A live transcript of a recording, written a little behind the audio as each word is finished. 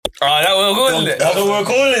that we're calling it. That's what we're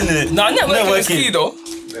calling it. No, networking is key though.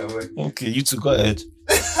 Okay, you two go ahead.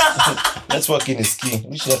 Networking is key.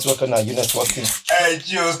 Which networker now? You networking? Hey,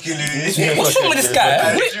 Gio's killing it. What's wrong with this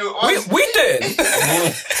guy? We doing?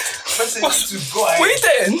 What you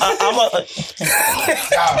doing?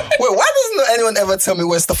 Wait, why doesn't anyone ever tell me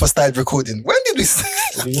when stuff started recording? When did we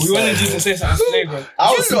start? We wanted you to say something flagrant.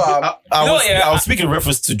 I was speaking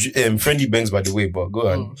reference to Friendly Bangs, by the way, but go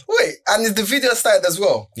on. Wait, and the video started as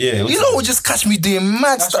well? Yeah. You know, would just catch me doing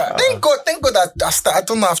mad stuff. right. Thank God that I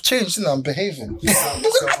don't know, I've changed, I'm behaving.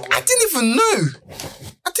 I didn't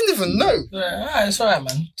even know. Yeah, it's alright,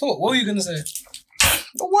 man. Talk. What were you gonna say?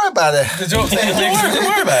 Don't worry about it. The jokes that you're making. Don't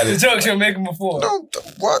worry about The it. jokes you're making before. No,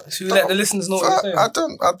 what? Should we let the listeners know what you're saying? I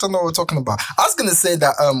don't know what we're talking about. I was gonna say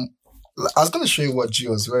that I was gonna show you what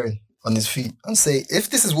Gio's wearing on his feet and say if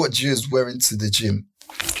this is what Gio's wearing to the gym,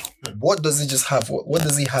 what does he just have? What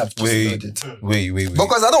does he have? Wait.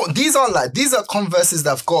 Because these are Converses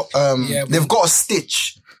that've got they've got a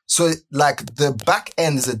stitch. So like the back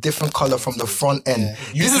end is a different color from the front end.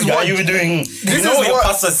 Yeah. This is what you're doing. You know what your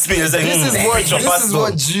pastor speaks. This is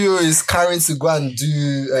what Gio is carrying to go and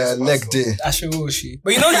do leg day. Ashiroshi.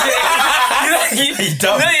 But you know,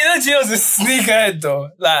 Gio's a sneakerhead though.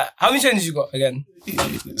 Like, how many chains you got again?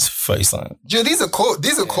 It's 30 something. Gio, these are cold.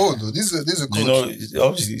 These are cold though. These are cold. You know,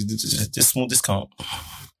 obviously, it's small discount.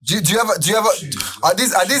 Do you ever? Are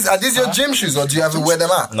these your gym shoes or do you ever wear them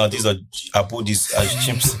out? No, I bought these as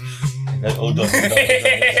chimps. Hold on.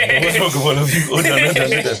 What's wrong with all of you? Hold on.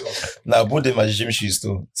 No, I bought them as gym shoes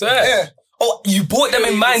too. So yeah. Oh, you bought them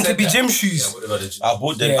in mind to be gym shoes. I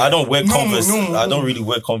bought them. Yeah. I don't wear Converse. I don't really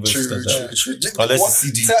wear Converse. True. Unless it's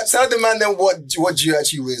CD. Tell the man then what Gio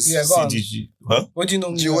actually wears. Yeah, go on. CDG. Huh? What do you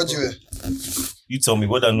normally wear? What do you wear? You tell me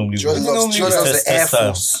what I normally wear. Gio loves the Air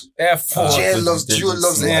Force. Air Force. Gio loves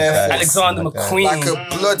the Air Force. Alexander McQueen. Like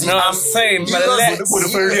a bloody. No, I'm saying,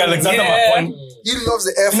 Alexander McQueen. He loves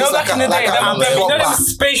the Air Force. No, back in the day, them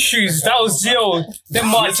space shoes. That was Gio. Them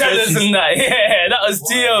Marcellas and that. Yeah, that was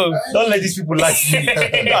Gio. Don't let these people lie to you.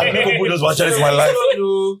 I've never put those Marcellas in my life.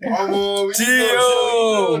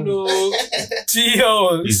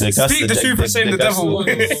 Gio. Speak the truth and shame the devil.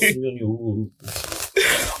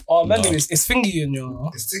 Oh man, it's thingy in your.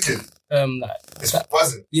 It's ticking. It's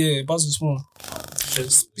buzzing. Yeah, buzzing small.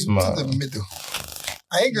 It's in the middle.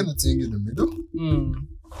 I ain't gonna take in the middle.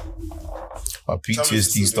 My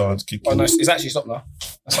PTSD started kicking. Oh no, it's actually stopped now.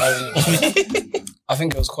 That's how I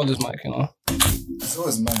think it was Collar's mic, you know. It's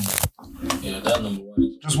always mine. Yeah, that number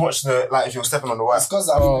one. Just watch if you're stepping on the wire. It's because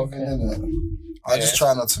I'm moving in it. I just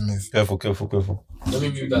try not to move. Careful. Let me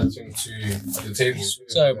move that thing to the table.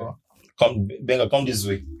 Sorry, bro. Come, Benga, come this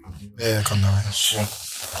way. Yeah, come that way. Sure.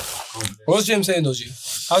 What's Jim saying, though, G?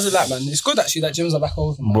 How's it like, man? It's good actually that gyms are back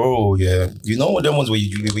open, man. Bro, yeah. You know them ones where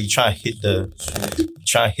you try and hit the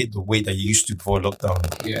weight that you used to before lockdown.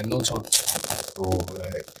 Yeah, no chance. Bro,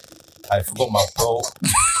 like, I forgot my belt.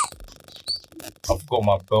 I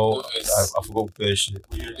forgot bare shit.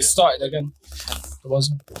 It started again. It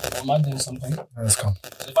wasn't. Am I doing something? Let's go.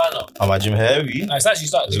 Is it fine now? Am I gym heavy? No, it's actually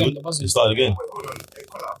started again. It wasn't. It started again.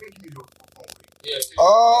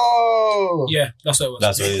 Oh! Yeah, that's what it was.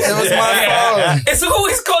 That's what it is. It was my phone. It's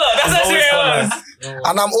always Collar. That's actually what it was.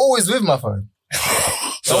 And I'm always with my phone.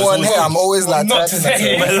 No one here, I'm always like not to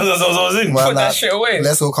say. Put that shit away.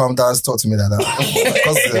 Let's all calm down and talk to me like that.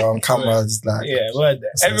 Because on camera, just like. Yeah, word.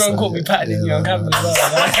 Everyone caught me patting you on camera as well.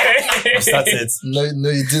 That's it. No,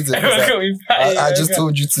 you didn't. Everyone caught me patting I just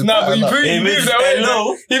told you to. No, but he moved away.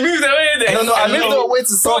 He moved away there. No, I moved away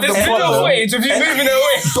to solve the problem. Footage of you moving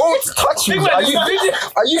away. Don't touch me. Are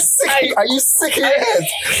you sick? Are you sick in your head?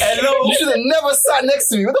 Hello. You should have never sat next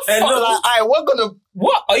to me. What the fuck? We're gonna.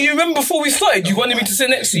 What? Oh, you remember before we started, you wanted me to sit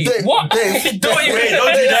next to you? Dave, what? Dave, don't do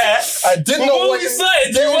that. I didn't know what you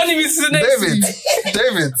started. You wanted me to sit next to you.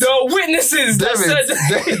 David. There are witnesses. David.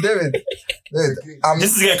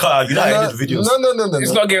 This is getting cut out. You know how I did the videos. No.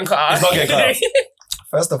 It's not getting cut out. It's not getting cut out.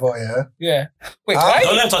 First of all, yeah. Yeah. Wait, why?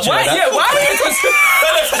 Don't let him touch you like that. Yeah, why?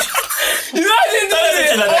 You know I didn't do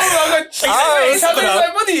it. Oh my god. It's happening so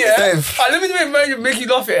funny, yeah? Dave. Let me make you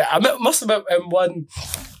laugh here. Must have met one.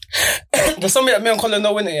 There's somebody that me and Colin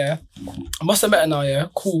know, innit, yeah? I must have met her now, yeah?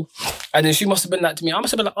 Cool. And then she must have been like to me, I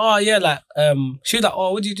must have been like, oh yeah, like, she was like,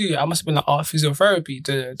 oh, what do you do? I must have been like, oh, physiotherapy,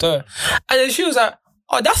 And then she was like,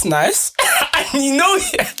 oh, that's nice. And you know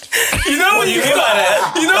when you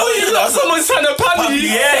got someone's trying to pan you.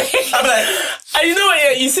 Yeah. I'm like, And you know what?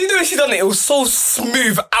 Yeah, you see the way she done it. It was so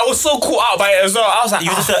smooth. I was so caught out by it as well. I was like, You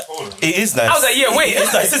just said, it is nice. I was like, yeah, wait.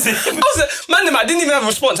 It's nice, isn't it? I was like, man, I didn't even have a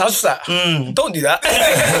response. I was just like, don't do that.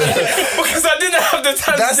 Because I didn't have the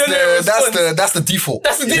time to generate a response. That's the default.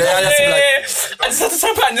 That's the deal. Yeah, that's like- I just had to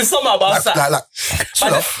type out in the summer, but I was like,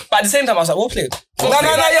 but at the same time, I was like, well played. No,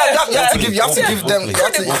 yeah, you have to give them.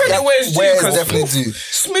 Credit where it's due, where it's cause- definitely due.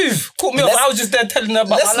 Smooth. Caught me off. I was just there telling her about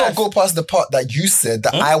Let's my not life. go past the part that you said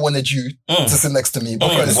that I wanted you to sit next to me.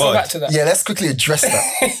 Because Let's go back to that. yeah, let's quickly address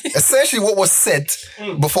that. Essentially, what was said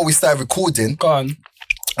before we started recording Go on.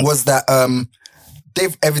 was that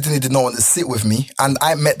Dave evidently did not want to sit with me, and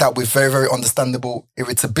I met that with very, very understandable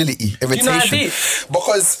irritation. You know I did.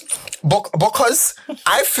 Because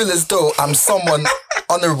I feel as though I'm someone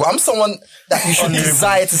honorable. I'm someone that you should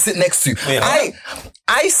desire to sit next to. Wait,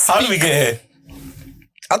 I speak. How did we get here?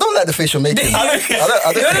 I don't like the facial making. You know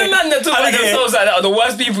the man that talk about themselves like that are the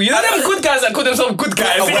worst people. You know them good guys that call themselves good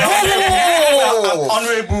guys. You know them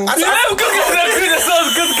Honorable. good guys that call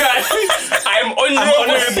themselves good guys. I'm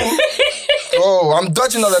honorable. Oh, I'm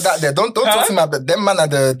dodging all of that there. Don't talk to me about them man are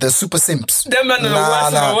the super simps. Them man are the worst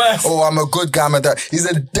of the worst. Oh, I'm a good guy. He's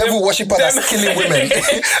a devil worshipper that's killing women. Do you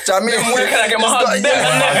know what I mean? Where can I get my heart? Oh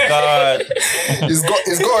my God.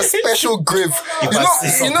 He's got a special grave.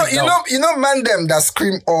 You know, man them that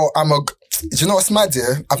scream, oh, I'm a. Do you know what's mad,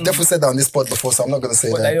 yeah? I've definitely said that on this pod before, so I'm not going to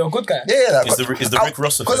say But that. you're a good guy. Yeah. It's the Rick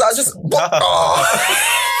Ross effect. Because I just...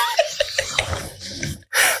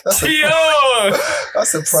 Yo!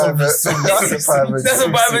 That's a private... That's That's a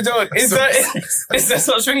private joke. Is there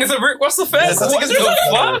such thing as a Rick Ross effect? What the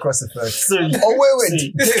fuck? Oh,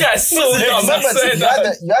 wait. This guy's so dumb. I swear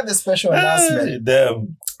that. You had the special announcement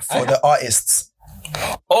Damn. for the artists.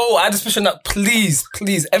 Oh, I had a special note. Please,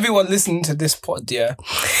 everyone listening to this pod, yeah.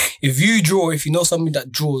 If you know somebody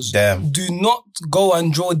that draws, Damn. do not go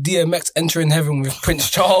and draw DMX entering heaven with Prince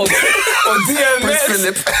Charles or DMX. Prince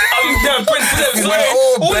Philip. Prince Philip.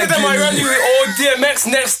 We're All of them begging are around you. you, or DMX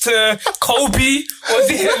next to Kobe, or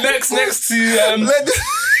DMX next to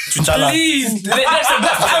T'Challa. please, next to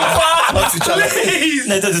Black Panther. Not T'Challa. Please,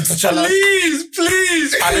 No, that's T'Challa.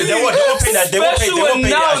 please. I mean, they won't pay that. They won't pay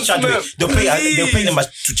that as Chadwick. They'll pay them as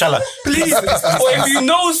T'Challa. Please, or if you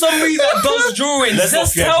know somebody that does drawing, Let's just not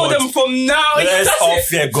fear tell God. them from now. Let's That's all it.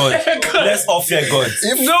 fear God. Let's all fear God.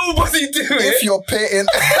 If nobody do If it, you're paying...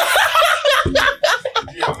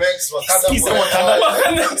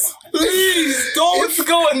 please don't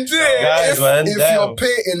go and do it. Guys, man. If damn. you're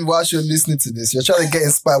paying whilst you're listening to this, you're trying to get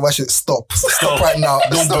inspired whilst you stop right now.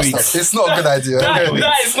 Don't Stop. do it. It's not a good idea. That okay?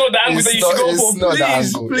 is not the angle that you should go for. It's not the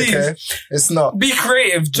Please, angle. please. Okay? It's not. Be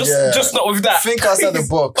creative. Just not with that. Think outside the Please,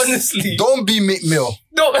 box. Honestly. Don't be Mick Mill.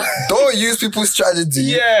 No. Don't use people's tragedy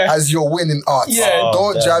Yeah. as your win in art. Yeah.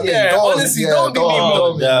 Don't jam in. Yeah, Don't, honestly, don't be Mick Mill.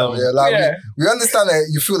 Don't be Mill. Yeah, like Yeah. We understand that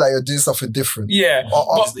you feel like you're doing something different. Yeah. But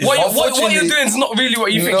what you're doing is not really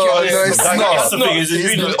what you think No, you're no, doing. it's That's not. the thing. It's It's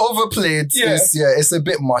really been overplayed. Yeah. It's a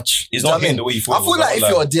bit much. It's Do you know not what I hitting mean? the way you thought I it feel was, like if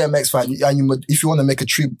like- you're a DMX fan and if you want to make a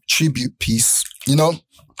tribute piece, you know,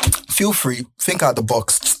 feel free, think out the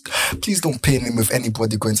box. Just, please don't paint him with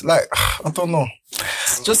anybody going to I don't know.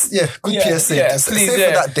 Just good PSA. Yeah, Just please, say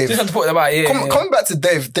for that, Dave. Just have to put them out. Yeah. Coming back to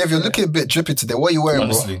Dave. Dave, you're looking a bit drippy today. What are you wearing,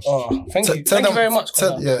 Honestly. Oh, thank you. Tell Thank you very much.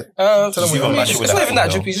 Tell Connor. them It's what you even wear. match it with not that even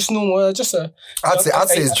that thing, drippy. Just normal. Just a. I'd say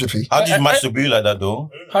it's drippy. How do you match the blue like that, though?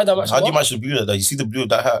 How do I match? How do you what? match the blue like that? You see the blue of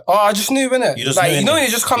that hat? Oh, I just knew, innit? You just like, knew, you know, innit?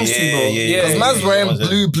 it just comes to you, bro. Yeah. Because man's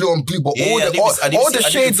wearing blue on blue, but Yeah, all I didn't all see- the I didn't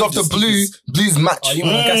shades see of the the blues match. Oh, you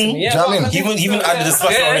want gassing me? Yeah. Do you know what I mean? Even added the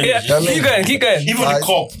splash orange. Yeah. Do you know what I mean? Keep going. Even Like, the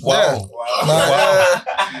cop. Wow. Wow.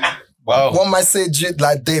 Wow. One might say,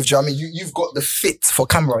 like Dave, do you know what I mean? You've got the fit for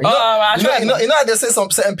camera. You know, I tried. you know how they say some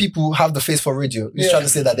certain people have the face for radio. He's trying to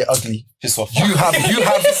say that they're ugly. Piss off.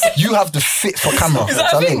 You have the fit for camera. Is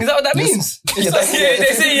that a thing? Is that what that means? Yeah, They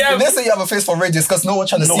say you have. They say you have a face for radio. It's because no one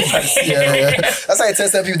trying to see you. Yeah. That's how you tell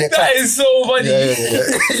certain people they're That clapped. is so funny. Yeah.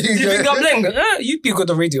 You think I'm lame? You'd be good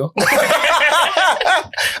on radio.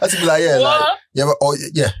 That's be like, What?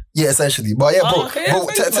 essentially. But yeah, bro, okay, yeah, bro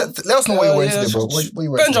thanks, man. let us know what you're wearing Yeah, today, bro. What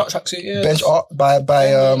you wearing? Bench art tracksuit, yeah. Bench art by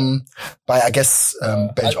I guess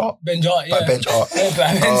bench art. Bench art, yeah. By bench art. Yeah,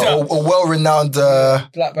 by bench art. A well-renowned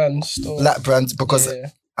Black band store. black brand because Yeah.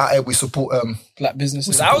 out here we support Black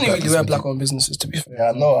businesses. We I only support really black wear business. black owned businesses, to be fair.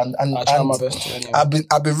 I know and I try my best to anyway.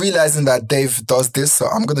 I've been realizing that Dave does this, so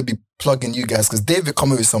I'm gonna be plugging you guys because David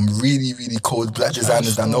coming with some really, really cold black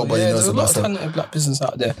designers that nobody knows There's a about. lot So, of talented black business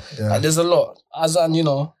out there. Yeah. Like, there's a lot. As in, you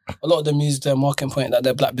know, a lot of them use their marketing point that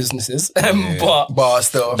they're black businesses. But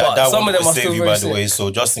still, That some one of them will are save still you, very by the way. sick. So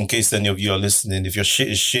just in case any of you are listening, if your shit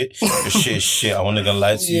is shit, your shit is shit. I wasn't gonna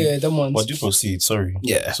lie to you. Yeah, them ones. But do proceed. Sorry.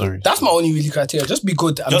 Yeah. Sorry. That's my only really criteria. Just be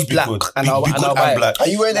good and Just be black. good. And Be I'll good I'll buy and it. black. are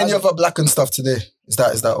you wearing any other black and stuff today? Is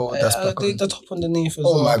that all? That's black. The top underneath as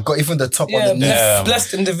Oh well. my god! Even the top Yeah, underneath. Yeah.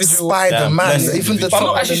 blessed individual. Spider Damn, Man. blessed Even the individual. But I'm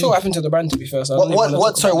top. not actually sure what underneath. happened to the brand, to be fair. So I don't even What? wanna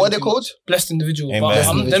talk Sorry, about what are they individuals. called? Blessed individual. Amen. But Blessed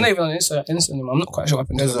they're not individual. even on Insta anymore. I'm not quite sure what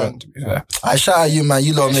happened to Is the it? brand, to be fair. I shout at you, man.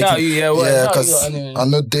 You lot Shout making. out you, yeah, well, shout out because you anyway. I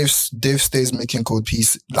know Dave stays making cold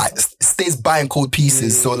pieces. Like stays buying cold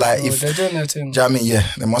pieces. So like, Oh, if they're doing their thing. do you know what I mean, yeah,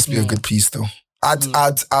 there must be a good piece though.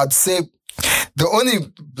 I'd say the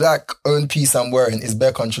only black owned piece I'm wearing is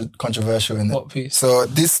bare controversial in it. What piece? So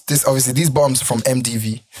this obviously these bombs are from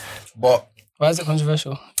MDV, but Why is it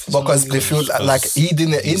controversial? because they feel like he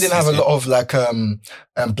didn't have a lot of like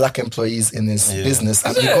black employees in his business,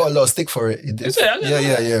 and he got a lot of stick for it. He did. Is it? I didn't know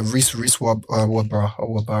Yeah. Reese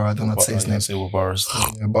Wabara, I don't know how to say his name. Say what bars.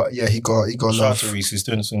 Yeah, but yeah, he got a Shout lot out to of Reese. He's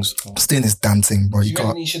doing things. staying his damn thing, bro. Do You you got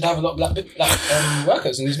reckon he should have a lot of black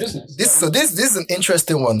workers in his business? this is an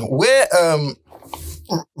interesting one where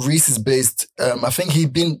Reese is based. I think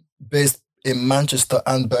he'd been based in Manchester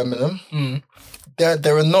and Birmingham. Mm.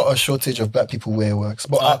 There are not a shortage of black people where it works.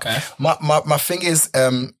 But Okay. my thing is,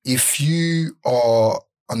 if you are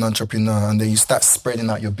an entrepreneur and then you start spreading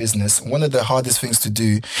out your business, one of the hardest things to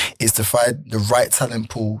do is to find the right talent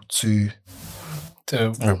pool to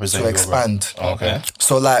Represent expand. Okay.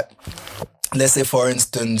 So like, let's say for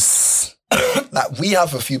instance, like we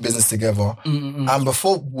have a few business together, and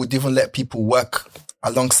before we'd even let people work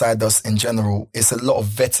alongside us in general, it's a lot of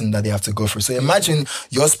vetting that they have to go through. So imagine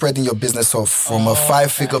you're spreading your business off from a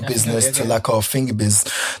 5-figure business to like a finger biz.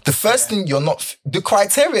 The first thing the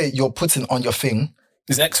criteria you're putting on your thing,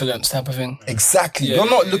 It's excellence type of thing. exactly. Yeah, you're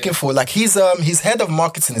not looking for like his head of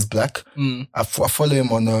marketing is black. I follow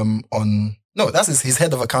him on no, that's his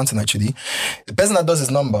head of accounting actually. The person that does his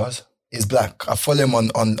numbers is black. I follow him on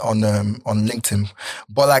LinkedIn.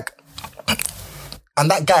 But like, and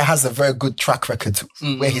that guy has a very good track record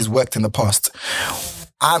where he's worked in the past.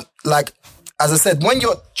 And like, as I said, when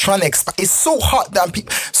you're trying to expand, it's so hard that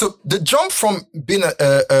people. So the jump from being a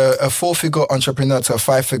 4-figure entrepreneur to a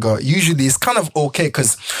 5-figure usually is kind of okay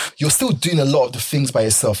because you're still doing a lot of the things by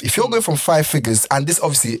yourself. If you're going from 5 figures, and this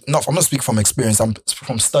obviously I'm not speaking from experience, I'm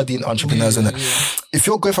from studying entrepreneurs, and if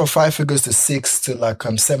you're going from 5 figures to 6 to like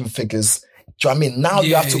 7 figures. Do you know what I mean? Now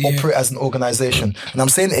you have to operate as an organization. And I'm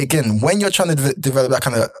saying it again, when you're trying to develop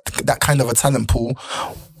that kind of a talent pool,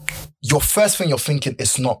 your first thing you're thinking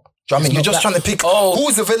is not. Do you know what I mean? You're just trying to pick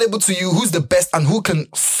who's available to you, who's the best, and who can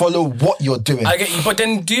follow what you're doing. I get you, but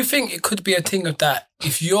then do you think it could be a thing of that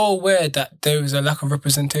if you're aware that there is a lack of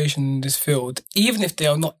representation in this field, even if they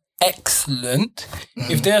are not excellent,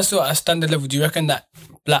 if they're still at a standard level, do you reckon that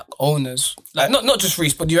black owners, like not just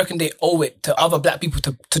Reese, but do you reckon they owe it to other black people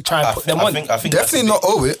to try and put them on? I think Definitely not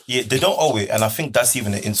owe it. Yeah, they don't owe it, and I think that's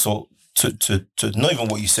even an insult to not even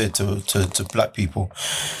what you said to black people.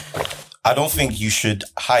 I don't think you should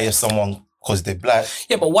hire someone because they're black.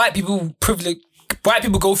 Yeah, but white people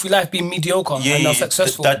go through life being mediocre and not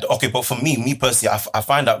successful. Okay, but for me personally, I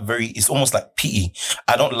find that it's almost like pity.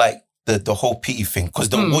 I don't like the whole pity thing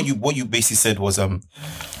because what you basically said was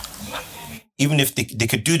even if they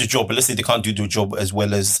could do the job, but let's say they can't do the job as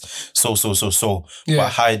well as but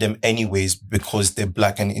hire them anyways because they're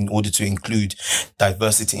black and in order to include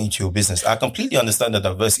diversity into your business. I completely understand the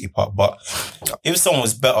diversity part, but if someone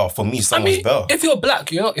was better, for me, someone's better. If you're black,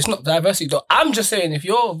 it's not diversity though. I'm just saying, if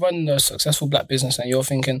you're running a successful black business and you're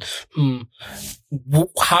thinking,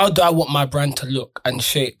 how do I want my brand to look and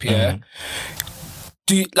shape, I'm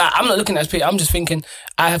not looking at it, I'm just thinking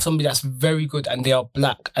I have somebody that's very good and they are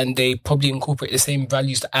black and they probably incorporate the same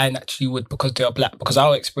values that I naturally would because they are black, because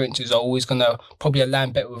our experiences are always going to probably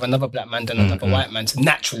align better with another black man than another white man,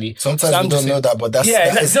 naturally. Sometimes you don't know that, but that's...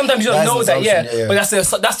 sometimes you don't know that, but that's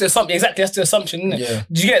the assumption, exactly, that's the assumption, isn't it? Yeah.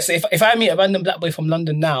 Do you get it? So if I meet a random black boy from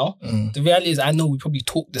London now, the reality is I know we probably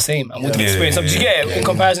talk the same and we'll experience something. Do you get it? In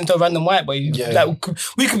comparison to a random white boy, like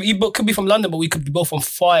we could be from London, but we could be both on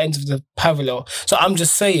far ends of the parallel. So I'm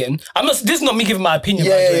just saying, this is not me giving my opinion, by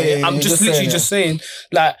the way. I'm just literally just saying,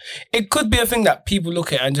 like, it could be a thing that people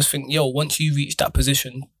look at and just think, yo, once you reach that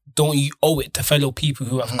position, don't you owe it to fellow people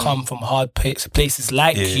who have come from hard places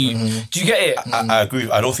like you? Do you get it? I agree.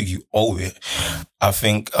 I don't think you owe it. I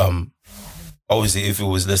think, obviously, if it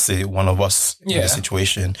was, let's say, one of us in Yeah. the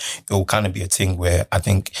situation, it will kind of be a thing where I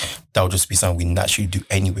think that would just be something we naturally do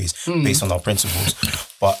anyways, based on our principles.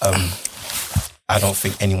 But I don't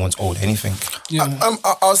think anyone's owed anything.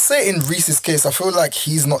 I'll say in Reese's case, I feel like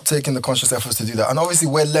he's not taking the conscious efforts to do that. And obviously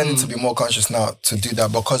we're learning to be more conscious now to do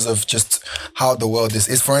that because of just how the world is.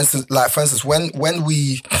 It's for instance, when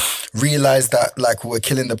we realized that like we're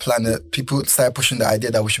killing the planet, people started pushing the idea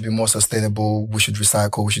that we should be more sustainable, we should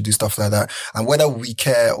recycle, we should do stuff like that. And whether we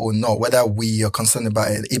care or not, whether we are concerned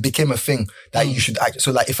about it, it became a thing that you should act.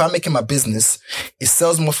 So like if I'm making my business, it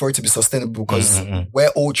sells more for it to be sustainable because we're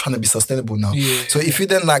all trying to be sustainable now. Yeah. So if you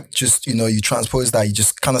then like just, you transpose that, you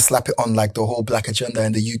just kind of slap it on like the whole black agenda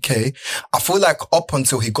in the UK, I feel like up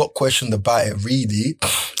until he got questioned about it, really,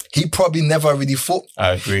 he probably never really thought.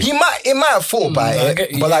 I agree. He might have thought about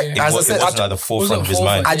it, but like, as I said, it wasn't at the forefront of his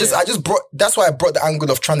mind. I just brought, that's why I brought the angle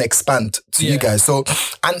of trying to expand to you guys. So,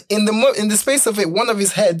 and in the space of it, one of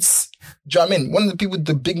his heads, do you know what I mean? One of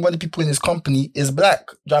the people in his company is black.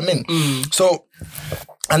 Do you know what I mean? So,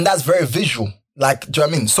 and that's very visual. Like, do you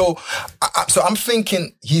know what I mean? So, so I'm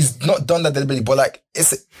thinking he's not done that deliberately, but like,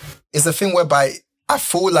 it's a thing whereby I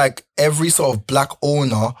feel like every sort of black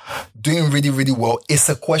owner doing really, really well, it's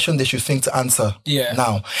a question they should think to answer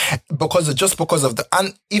now. Because of the,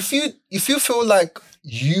 and if you feel like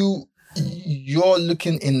you're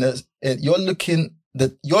looking at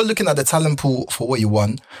the talent pool for what you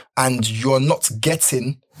want and you're not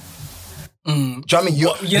getting, do you know what I mean?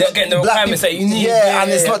 You're not getting the requirements that you need. Yeah, and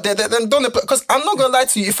it's not there. Then don't. Because I'm not gonna lie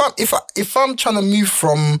to you. If I'm trying to move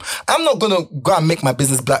from, I'm not gonna go and make my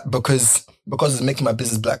business black because it's making my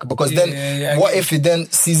business black. Because then, what if it then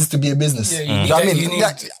ceases to be a business? Do you know what I mean?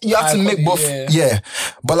 You have to make both. Yeah,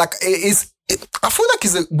 but like I feel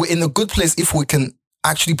like we're in a good place if we can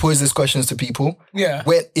actually pose these questions to people. Yeah.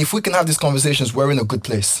 Where if we can have these conversations, we're in a good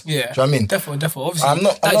place. Yeah. Do you know what I mean? Definitely. Obviously, I'm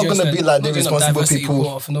not gonna be like the responsible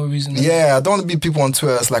people for no reason. Yeah, I don't want to be people on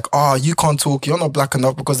Twitter. It's like, oh, you can't talk. You're not black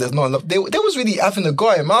enough because there's not enough. They was really having a go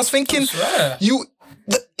at him. I was thinking,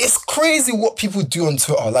 it's crazy what people do on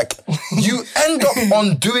Twitter. Like, you end up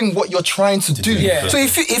on doing what you're trying to do. Yeah. So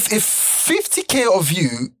if 50k of you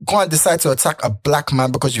go and decide to attack a black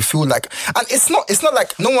man because you feel like, and it's not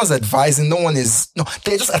like no one's advising,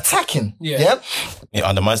 they're just attacking. Yeah. It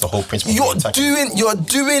undermines the whole principle. You're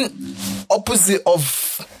doing opposite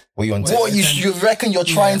of what you reckon you're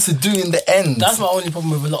trying to do in the end. That's my only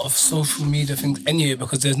problem with a lot of social media things anyway,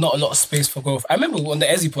 because there's not a lot of space for growth. I remember on the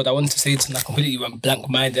Ezzy pod I wanted to say it and I completely went blank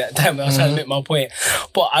minded at the time when I was trying to make my point.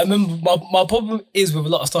 But I remember my problem is with a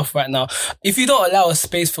lot of stuff right now. If you don't allow a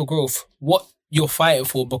space for growth, what you're fighting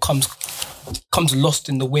for comes lost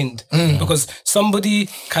in the wind. Because somebody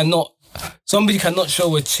cannot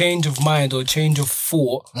show a change of mind or a change of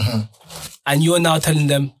thought, and you're now telling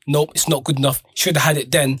them, nope, it's not good enough. Should have had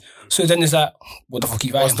it then. So then it's like, what the fuck are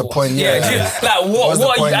you fighting for? What's the point? Like,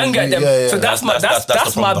 what are you angry at them? So that's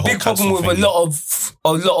my big problem with a lot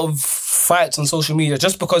of fights on social media.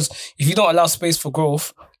 Just because if you don't allow space for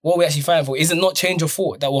growth, what are we actually fighting for? Is it not change of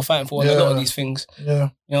thought that we're fighting for on a lot of these things? Yeah.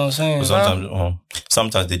 You know what I'm saying?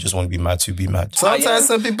 Sometimes they just want to be mad to be mad. Sometimes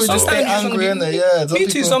some people just stay angry, innit? Yeah. Me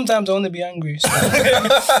too, sometimes I want to be angry. So. I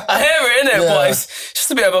hear it, innit? But it's just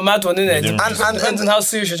a bit of a mad one, innit? And depends on how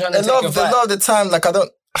serious you're trying to take your fight. A lot of the time, like, I don't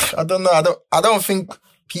know. I don't think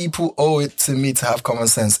people owe it to me to have common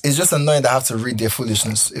sense. It's just annoying that I have to read their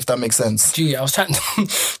foolishness, if that makes sense. Gee, I was trying to...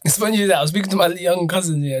 It's funny you do that. I was speaking to my young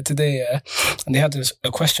cousin today, and they had a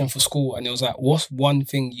question for school, and it was like, what's one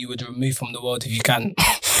thing you would remove from the world if you can?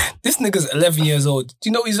 This nigga's 11 years old. Do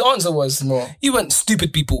you know what his answer was? No. He went,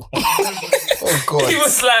 stupid people. Oh, God. He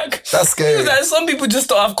was like... That's scary. He was like, some people just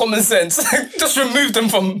don't have common sense. Just remove them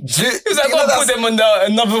from... He was like, go and put them on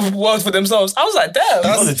another world for themselves. I was like, damn.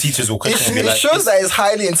 That's the teachers will question me. It shows that it's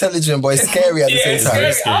highly intelligent, but it's scary at the same time.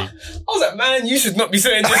 It's scary. I was like, man, you should not be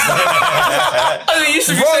saying this. I mean, you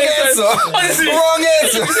should be saying Wrong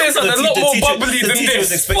answer. You should be saying something a lot more bubbly than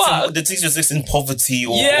this. The teachers expecting poverty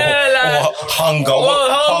or hunger.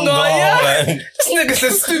 Hunger. This nigga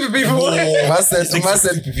said stupid people. Man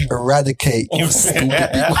said eradicate stupid people.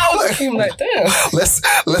 I was looking like, damn.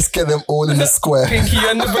 Let's get them all in the square. Pinky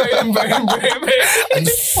and the brain. And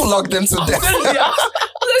flog them to death.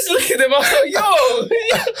 Let's look at them. I was like, yo,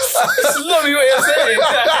 this is lovely what you're saying.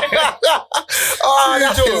 Oh,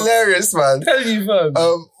 that's hilarious, man. Tell you, fam.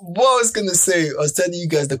 What I was gonna say, I was telling you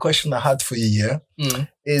guys the question I had for you,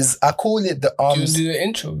 is I call it the arms. Do you want to do the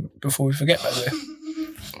intro before we forget, by the way?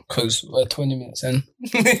 Because we're 20 minutes in.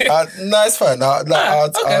 No, it's fine.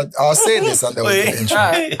 I'll say this and then we'll do the intro.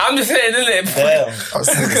 I'm just saying, isn't it? Damn. I'll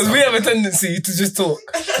say this. Because we have a tendency to just talk.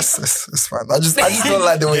 It's fine. I just don't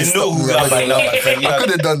like the way it You know stopped who me. we are by now, my friend. I could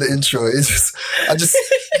have done the intro.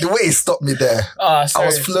 The way it stopped me there. Ah, I sorry.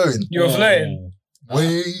 was flowing. You were flowing.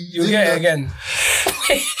 You'll Get it again.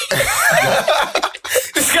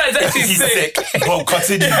 This guy's actually He's sick. sick. But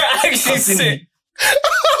continue. Actually sick.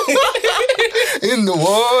 In the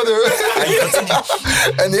water.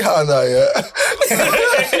 Anyhow, now, yeah.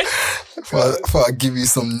 Before I give you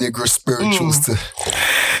some Negro spirituals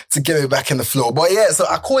to get me back in the flow. But yeah, so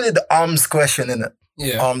I call it the arms question, innit?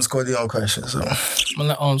 Yeah. Arms Corleone question. So Man,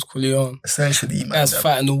 that arms Corleone. essentially, man, That's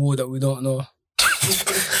fighting the war that we don't know.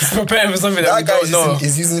 He's preparing for something that that we guy don't know.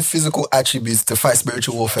 is using physical attributes to fight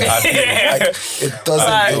spiritual warfare. Yeah. Like, it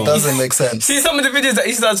doesn't make sense. See some of the videos that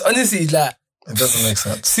he does, honestly, like, It doesn't make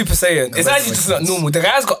sense. Super Saiyan. It's doesn't actually make just not sense. normal. The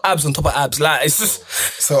guy's got abs on top of abs. Like, it's just,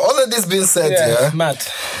 So all of this being said, yeah, mad.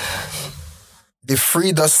 they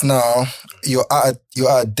freed us now. You're at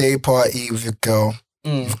a day party with your girl.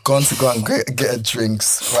 You've gone to go and get a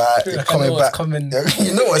drinks, right? You're Like, I coming know back. what's coming.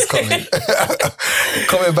 You know what's coming.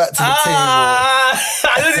 Coming back to the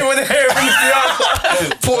I don't even want to hear it from the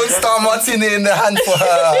table. Porn star martini in the hand for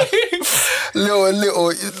her.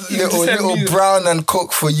 little send me- brown and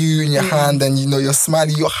coke for you in your hand, and you know you're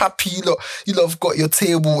smiling, you're happy. You lot have got your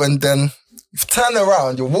table, and then you've turned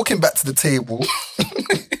around. You're walking back to the table.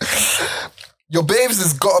 Your babes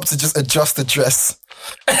has got up to just adjust the dress.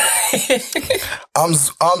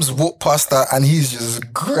 Arms walk past her and he's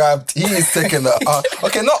just grabbed. He is taking the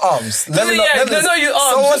okay, not arms. Let me no, you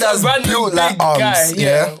arms. Someone Just a that's random built like big arms. guy,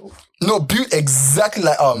 Yeah. No, built exactly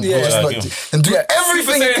like arms. Yeah. Just not, and do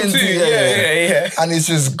everything he Super can Saiyan do. 2. Yeah. Yeah. And he's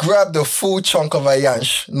just grabbed a full chunk of a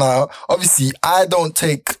yansh. Now, obviously, I don't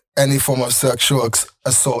take any form of sexual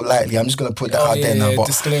assault lightly. I'm just gonna put that out there now. But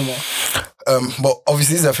disclaimer. but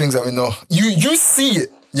obviously these are things that we know. You see it,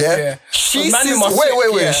 yeah. Yeah. She But man, sees. you must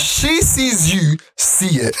Wait. yeah. She sees you.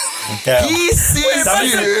 See it. Damn. He sees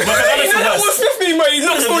you. You know that was with me, man. He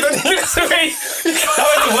looks good. He looks away. That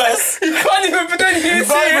was the worst. You can't even pretend you didn't You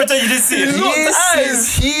can't even see pretend you didn't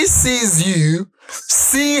see it. He sees you.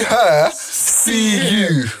 See her. See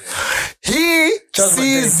you. He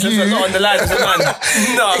sees There's you. a lot on the line, man.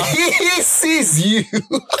 No. He sees you.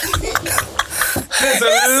 There's a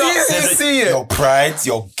lot. You see it. Your pride,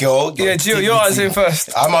 your girl. Your Yeah, Gio, you're dignity. answering first.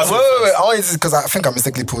 I'm answering Wait. I want to because I think I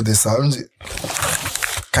mistakenly pulled this out.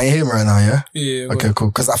 Can you hear me right now? Yeah. Yeah. Okay, cool.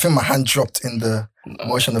 Because I think my hand dropped in the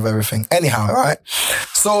motion of everything. Anyhow, all right.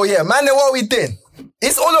 So yeah, man, then what we did.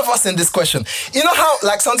 It's all of us in this question. You know how,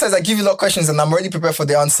 like, sometimes I give you a lot of questions and I'm already prepared for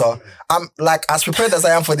the answer. I'm like as prepared as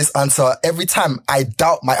I am for this answer. Every time I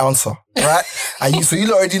doubt my answer, right? And so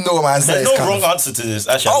you already know what my answer There's is. no wrong answer to this.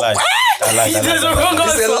 Actually, I lied. I lied. There's a wrong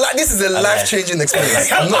answer. This is a life-changing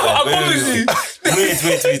experience. I'm not. I promise you.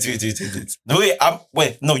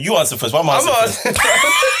 Wait. No, you answer first. Why am I I'm answering first?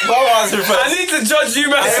 Why am I answering I first? need to judge you,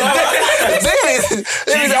 man.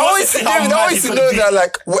 I always know that,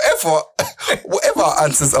 like, whatever our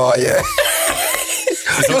answers are, yeah.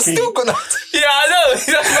 You're okay. still gonna. Yeah, I know.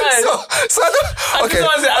 That's fine. So I don't. Okay.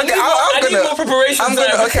 I need more preparation. I'm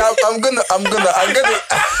gonna.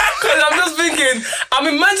 Because I'm just thinking, I'm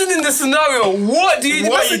imagining the scenario. What do you do?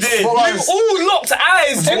 What are you doing? You've all locked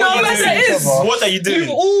eyes. Do you know What what are you that doing? is? What are you You've doing?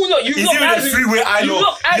 all locked. You've Is locked even eyes. a freeway I You've know.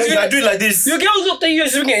 locked eyes. You're doing like this. Your girl looked at you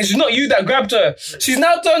and it's not you that grabbed her. She's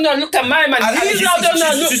now turned and looked at my man. He's now turned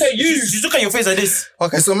and looked at you. She's looking at your face like this.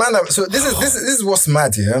 Okay, so man, so this is what's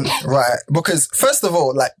mad here, right? Because first of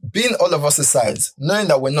all, like being all of us aside, knowing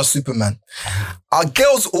that we're not Superman, our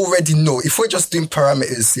girls already know if we're just doing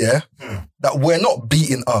parameters, yeah, that we're not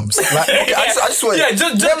beating arms. Like, okay, I just want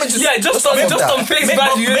just on face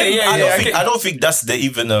value. I don't think that's the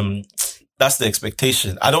even that's the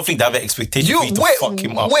expectation. I don't think they have an expectation for you to fuck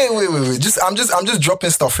him up. Wait. I'm just dropping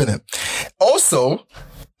stuff in it. Also,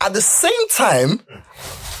 at the same time,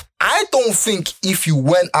 I don't think if you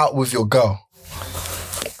went out with your girl,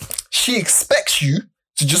 she expects you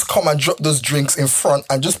to just come and drop those drinks in front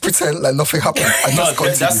and just pretend like nothing happened. And just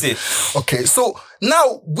continue. That's it. Okay, so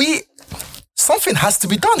now something has to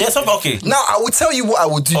be done. Yeah, something, okay. Now I will tell you what I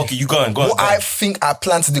would do. Okay, you go on. What I think I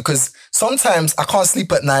plan to do, because sometimes I can't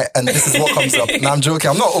sleep at night and this is what comes up. Now I'm joking.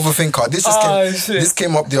 I'm not an overthinker. This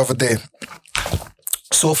came up the other day.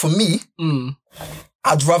 So for me,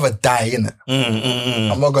 I'd rather die, innit?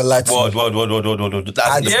 I'm not gonna lie to you. What?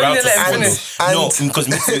 That's the Yeah, ground let to him follow. finish. No, because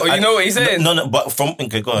Oh, you know what he's saying? No, but from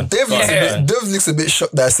okay, go on. Dave looks a bit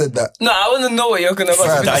shocked that I said that. No, I want to know what you're gonna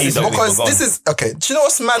Fam, that is okay, because go on. this is okay. Do you know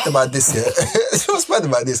what's mad about this? Yeah, do you know what's mad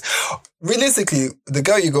about this? Realistically, the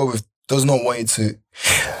girl you go with does not want you to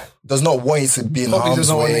be in Probably harm's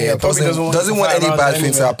doesn't want way. it, yeah, probably doesn't want doesn't to want fight any around bad it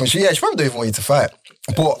thing to anyway. happen. She probably don't even want you to fight.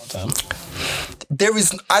 But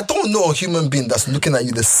I don't know a human being that's looking at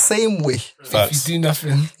you the same way. If you do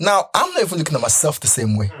nothing. Now, I'm not even looking at myself the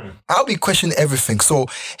same way. I'll be questioning everything. So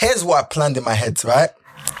here's what I planned in my head, right?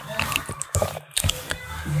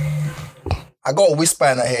 I got a whisper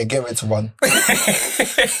in her hair. Get ready to run. Get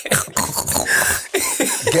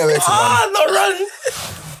ready to run. Not run.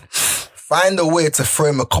 Find a way to throw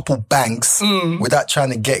him a couple bangs without trying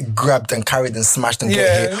to get grabbed and carried and smashed and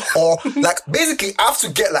get hit. Or like basically I have to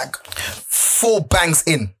get like 4 bangs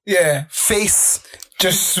in. Yeah. Face.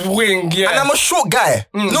 Just swing, yeah. And I'm a short guy.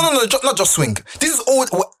 No, not just swing. This is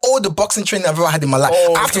all the boxing training I've ever had in my life.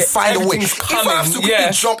 Oh, I have to okay, find a way. everything's If I have to coming, quickly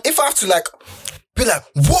yeah. jump, if I have to like be like,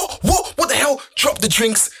 what the hell? Drop the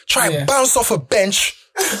drinks, try and bounce off a bench.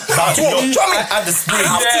 Add the speed. I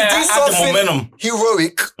have to do Add the something momentum.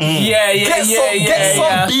 heroic. Yeah, Get some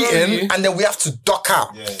yeah. beating, and then we have to duck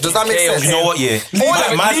out. Does that make sense? You know what? Yeah. So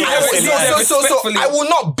I will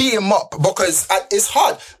not beat him up because it's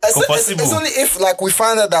hard. It's only if like we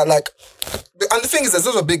find out that like, and the thing is, there's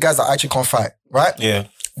those big guys that actually can't fight, right? Yeah.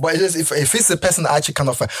 But it's just if it's the person that actually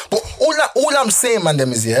cannot fight. But all I'm saying, man,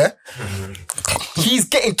 them is he's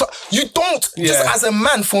getting. You don't just as a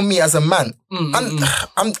man. For me, as a man, and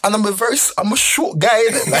I'm a short guy.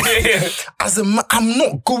 Like, as a man, I'm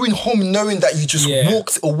not going home knowing that you just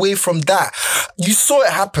walked away from that. You saw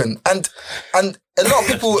it happen, and a lot of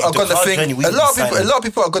people are gonna think. A lot of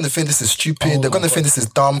people are gonna think this is stupid. They're gonna think this is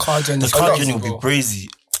dumb. The car journey will be crazy.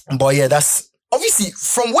 But yeah, that's obviously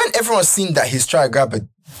from when everyone's seen that he's trying to grab it.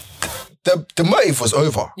 The motive was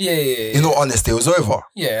over. Yeah. In all honesty, it was over.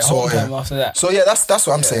 Yeah, So whole time after that. So yeah, that's what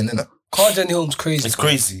I'm saying, innit? Car journey home's crazy. It's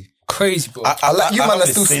crazy. Crazy, bro. I like you, man. Are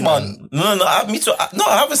still smart. No, me too. I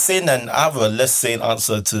have a sane and I have a less sane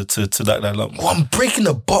answer to that. Oh, I'm breaking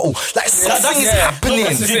a bottle. Like something is happening.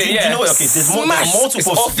 No, you know what? Okay, there's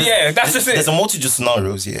multiple. That's just it. There's a multitude of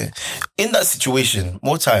scenarios. Yeah, in that situation,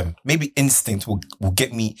 more time, maybe instinct will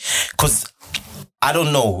get me because. I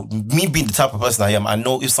don't know. Me being the type of person I am, I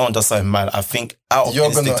know if someone does something mad, I think out of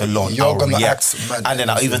instinct alone, I'll react. And then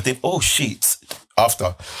I'll even think, oh shit,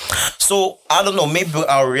 after. So, I don't know, maybe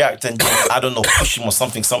I'll react and then, I don't know, push him or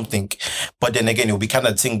something. But then again, it'll be kind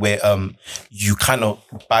of a thing where you kind of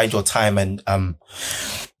bide your time and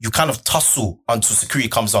you kind of tussle until security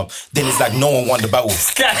comes up. Then it's like no one won the battle.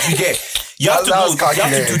 You have to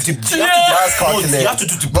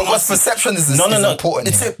do Because perception is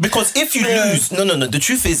important. Because if you lose, the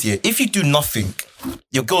truth is, if you do nothing,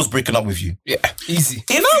 your girl's breaking up with you. Yeah, easy.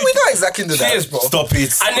 We don't exactly do that. She is, bro. Stop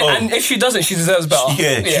it. And if she doesn't, she deserves better.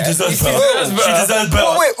 Yeah, she deserves better. She deserves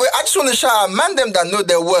better. Wait, I just want to shout out man them that know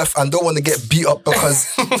their worth and don't want to get beat up because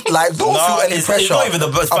like don't feel any pressure. It's not even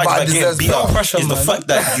the fact that getting beat up. Pressure, it's the man. fact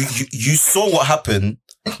that you saw what happened,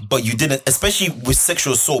 but you didn't, especially with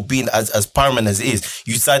sexual assault being as paramount as it is,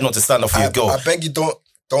 you decide not to stand up for your girl. I beg you don't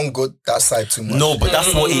go that side too much. No, but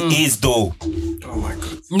that's what it is though. Oh my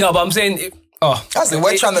god. No, but I'm saying, That's it.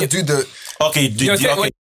 We're trying to do the. Okay,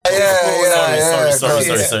 okay.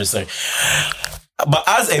 Sorry. But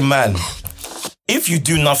as a man, if you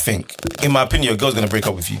do nothing, in my opinion, your girl's gonna break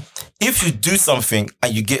up with you. If you do something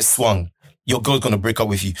and you get swung, your girl's gonna break up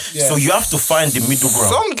with you. Yeah. So you have to find the middle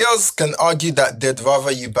ground. Some girls can argue that they'd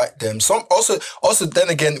rather you back them. Some also then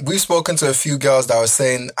again, we've spoken to a few girls that were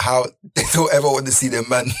saying how they don't ever want to see their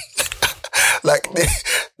man. Like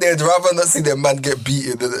they'd rather not see their man get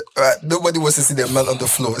beaten. Right? Nobody wants to see their man on the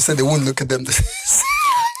floor. They said they won't look at them.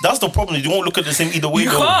 That's the problem. You won't look at the same either way. You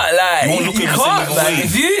can't, like, you won't look at the same either way.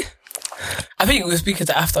 If you, I think we were speaking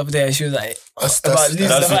to After up there, and she was like, I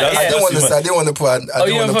didn't want to put.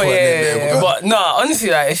 But no,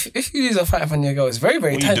 honestly, like if you lose a fight from your girl, it's very,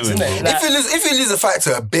 very tense, isn't it? Like, if you lose a fight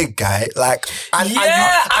to a big guy, like you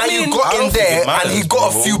got in I there and he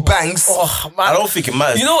got a few bangs. Oh, man. I don't think it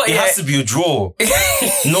matters. You know what? It has to be a draw.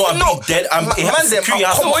 No, I'm not dead. I'm What you doing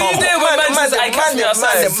when man says I catch me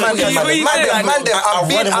outside?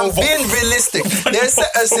 I'm being realistic. There's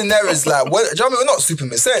certain scenarios like, we're not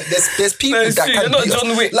Superman. There's people that can not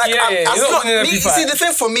John Wick. Like, see, the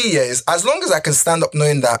thing for me is, as long as I can stand up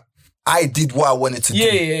knowing that I did what I wanted to do.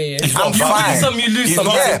 Yeah. I'm fine. You lose some.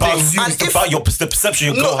 It's about the perception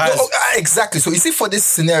your girl has. Exactly. So you see, for this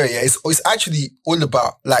scenario, it's actually all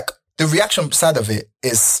about, like, the reaction side of it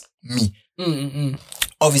is me.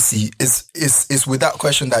 obviously, it's without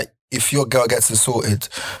question that if your girl gets assaulted,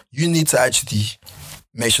 you need to actually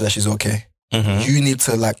make sure that she's okay. You need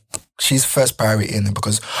to, like, she's first priority in it,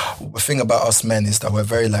 because the thing about us men is that we're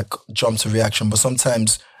very, like, jump to reaction, but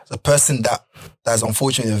sometimes the person that's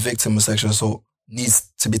unfortunately a victim of sexual assault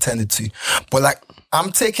needs to be tended to. But, like,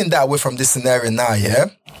 I'm taking that away from this scenario now, yeah?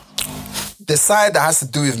 The side that has to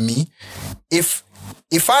do with me, if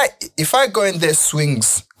I go in there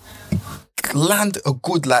swings, land a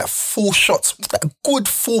good, like, 4 shots, like, good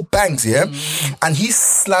 4 bangs, yeah? And he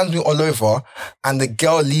slams me all over and the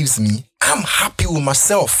girl leaves me, I'm happy with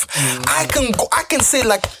myself. I can say,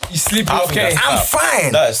 like, You sleeping okay? I'm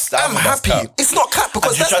fine. I'm happy. Cap. It's not cap,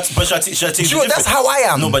 because Should I tell you Joe, that's how I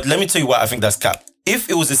am. No, but let me tell you why I think that's cap.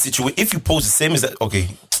 If it was a situation, if you pose the same as that, okay,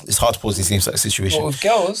 it's hard to pose the same situation. What, with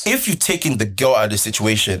girls? If you taking the girl out of the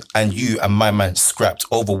situation and you and my man scrapped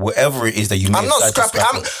over whatever it is that you made, I'm not scrapping.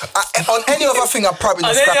 On any other thing, I'm probably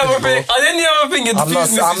not scrapping it, bro. On any other thing, I'm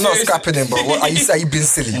not scrapping him, bro. What, are you being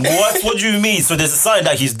silly? What do you mean? So there's a sign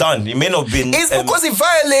that he's done. He may not have been. It's because he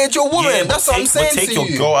violated your woman. Yeah, That's what I'm saying take to your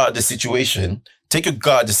you. girl out of the situation. Take your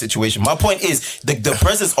girl out of the situation. My point is the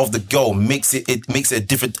presence of the girl makes it a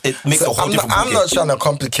different. It makes a whole different. I'm not trying to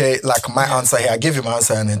complicate, like, my answer here. I give you my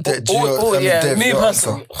answer and then Dave, me your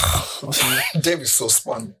personally. Dave is so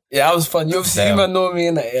spun. Yeah, I was fun. You obviously you man know me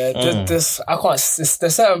in that. Yeah, this I can't.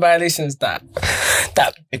 There's certain violations that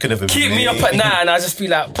It could never keep me up at night, and I just be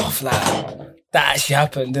like, puff, like that actually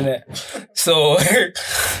happened, didn't it? So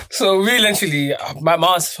really, literally, my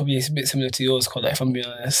answer probably is a bit similar to yours, Colin, if I'm being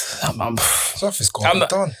honest. Stuff is gone.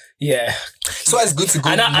 Done. Yeah. So it's good to go.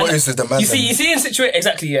 What is the man? You see in situations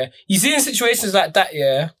exactly, yeah. You see in situations like that,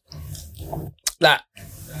 yeah. Like,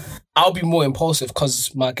 I'll be more impulsive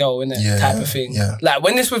because my girl, innit? Type of thing. Yeah. Like,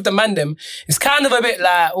 when it's with the man them, it's kind of a bit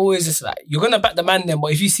like, always just like, you're going to back the man them,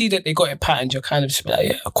 but if you see that they got it patterned, you're kind of just be like,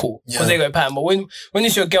 yeah, cool. Because they got it patterned. But when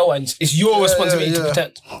it's your girl and it's your responsibility to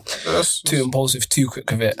protect. Too impulsive, too quick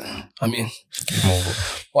with it. I mean,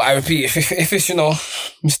 well, I repeat, if it's,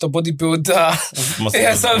 Mr. Bodybuilder,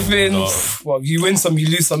 yeah, something, well, you win some, you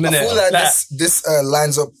lose some, innit? I feel like this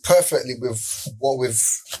lines up perfectly with what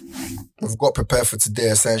we've got prepared for today,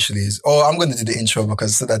 essentially. I'm going to do the intro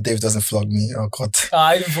because so that Dave doesn't flog me. Oh, God.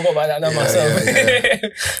 I even forgot about that now myself.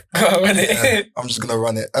 Go on, run it. I'm just going to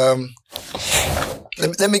run it.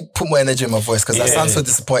 Let me put more energy in my voice because I sound so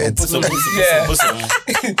disappointed. Put some.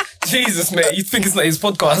 Jesus, mate. You think it's not his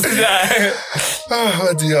podcast?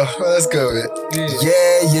 Oh, dear. Well, let's go with it.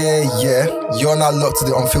 Yeah. You're now locked to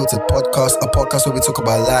the Unfiltered Podcast, a podcast where we talk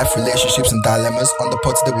about life, relationships, and dilemmas. On the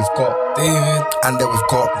pod today, we've got David. And then we've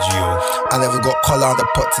got Gio. And then we've got Collar on the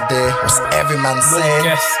pod today. What's every man saying?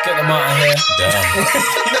 Yes, get them out of here. Damn.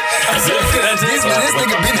 This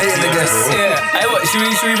nigga been hating the guests. Yeah. Hey, what? Should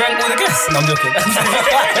we rank all the guests? No, I'm joking. That's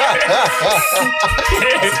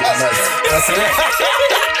it.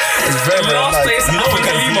 It's very, very Last nice. place,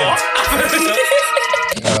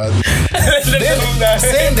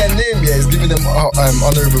 Saying their name, is giving them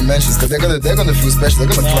honorable mentions because they're gonna feel special.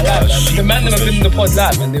 They're gonna clap. The man them have been in the pod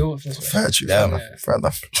live and they all feel Fair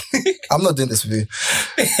enough. I'm not doing this with you.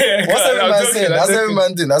 What's every man saying? How's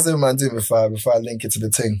every man doing before I link it to the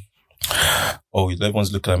thing? Oh,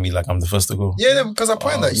 everyone's looking at me like I'm the first to go. Yeah, because I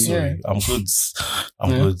point at you. Sorry. I'm good.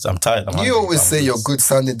 Good. I'm tired. You always say you're good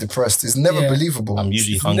sounding depressed. It's never believable. I'm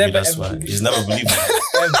usually hungry. That's why. It's never believable.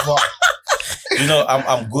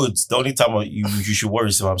 I'm good. The only time you should worry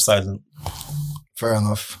is if I'm silent. Fair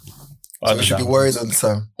enough. So you should be worried all the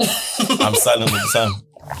time. I'm silent all the time.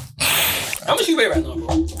 How much you weigh right now,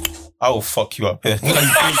 bro? I will fuck you up here.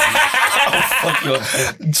 I'll fuck you up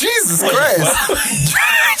here. Jesus Christ.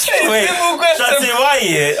 Wait, why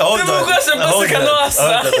here? Hold on.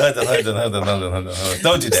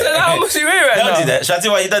 Don't do that. How much you weigh right now? Don't do that. Shall I tell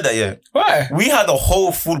you why you did that, yeah? Why? We had a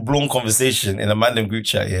whole full-blown conversation in a Mandem group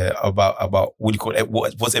chat, yeah, about what do you call it,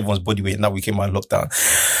 what's everyone's body weight. Now we came out of lockdown.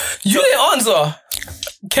 You didn't answer.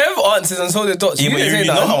 Kev answers and so the dots. Yeah, but you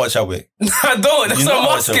know how much I weigh. I don't. That's what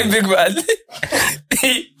I'm asking, big man.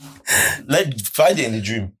 Find it in the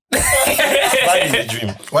dream. Find it in the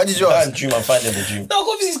dream. Why did you ask? Dream and find it in the dream. No,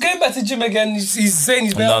 obviously he's going back to gym again. He's saying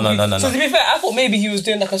he's No. So to be fair, I thought maybe he was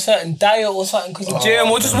doing like a certain diet or something because of gym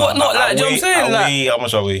or just whatnot. Like, do you know what I'm saying? I weigh, how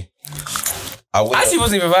much I weigh? Actually,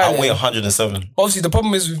 wasn't even I violent. weigh 107. Obviously, the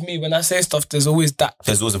problem is with me when I say stuff. There's always that.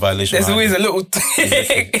 There's always a violation. There's always a little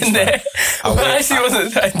thing in there. I actually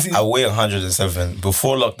wasn't trying to. I weigh 107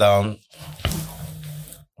 before lockdown.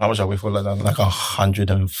 How much I weigh before lockdown? Like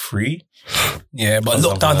 103. Yeah, but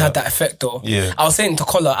Something lockdown like had that. that effect though. Yeah. I was saying to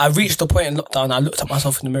Collar, I reached the point in lockdown, I looked at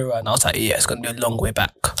myself in the mirror and I was like, yeah, it's going to be a long way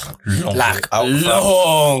back. Long Like, way.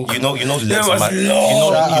 long. You know, Lex, It was man.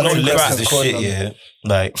 long. Lex is the Crack. shit, yeah.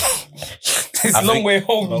 Like, It's I a long think- way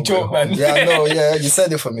home, you joke, man. Yeah, I know. Yeah, you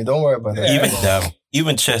said it for me. Don't worry about that.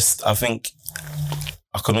 even chest, I think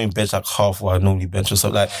I can only bench like half what I normally bench or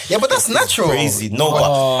something. Like, Yeah, but that's natural. crazy.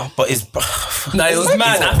 No, but it's No, it was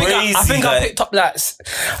mad. I think I crazy, like- picked up like,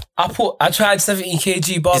 I tried 70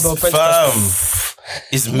 kg barbell it's bench press.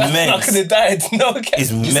 It's I could men's. have died. No, okay.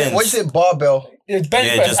 It's You said, men's. what you say, barbell? Bench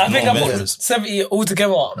Yeah, press. just I think I normal put bench press. 70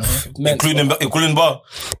 altogether. Men's, Including bar.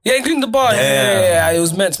 yeah, including the bar. Yeah, it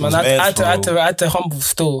was meant, man. It was I had to humble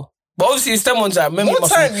still. But obviously, it's them ones that remember. What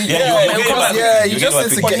time? Yeah, Yeah, you come on. you just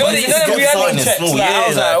need to But get. you know the reality checks. Like, I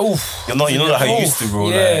was like, like, oof. you know how you used to, bro.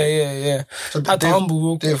 Yeah. Had to humble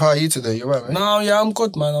real quick. Dave, how are you today? You're right, man. No, yeah, I'm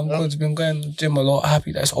good, man. I'm good. Been going to the gym a lot.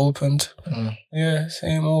 Happy that it's opened. Yeah,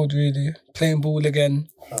 same old, really. Playing ball again.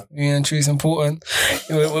 Yeah, and true's important.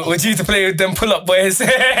 We're due to play with them pull-up boys.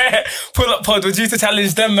 Pull-up pod, we're due to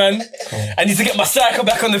challenge them, man. I need to get my striker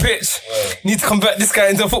back on the pitch. Need to convert this guy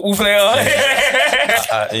into a football player.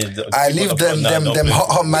 I leave them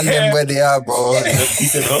hot man them where they are, bro. He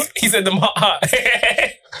said, huh? He said them hot.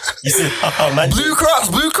 He said, man. Blue Cross.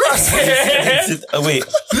 He said, wait.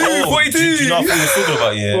 Blue Do you know what I thought you were talking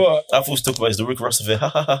about? Yeah. What? I thought you were talking about is the Rick Ross affair.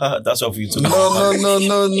 That's what you talking about.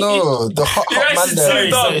 No. The hot man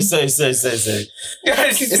there. Sorry. It's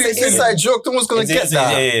an inside joke. No one's gonna get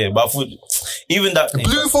that. Yeah. But I thought, even that,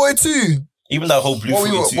 Blue 42. even that whole Blue What we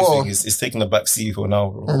 42 were- thing is taking a back seat for now,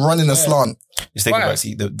 bro. Running a slant. It's taking a Why? back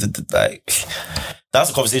seat. Like, that's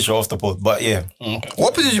a conversation off the board. But yeah,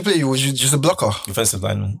 What position you play? Was you just a blocker? defensive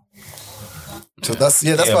lineman. So that's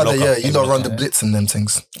Yeah, why blocker. you don't run the blitz and them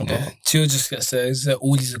things. Yeah, Chill just gets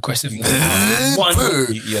all these aggressive. One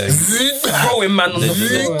Yeah. throwing man on the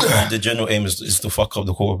floor. The general aim is to fuck up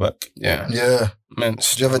the quarterback. Yeah, Yeah. man.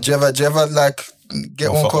 Do you ever like get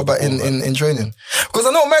No, one fuck quarterback up the in training? Because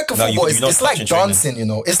I know American No, football you're not it's like touching training. dancing, you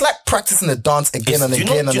know. It's like practicing the dance again and Do you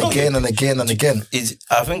know- again do and you know- again and again and again.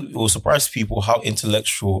 I think it will surprise people how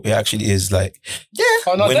intellectual it actually is. Like,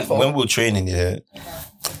 Oh no, when definitely. we're training, yeah.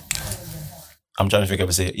 I'm trying to figure out how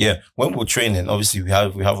to say it. Yeah, when we're training, obviously we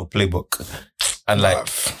have a playbook, and like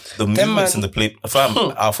the movements in the play. Fam,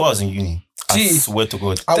 I thought I was in uni. I Gee. swear to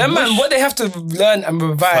God. Them man, what they have to learn and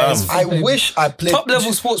revise. Fam. I wish I played Top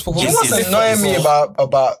level sports You know performance. what's It's annoying me different.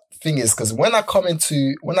 about thing is because when I come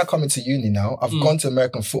into uni now, I've gone to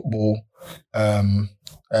American football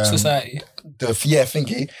Society.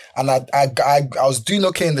 thingy, and I was doing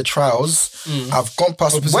okay in the trials. I've gone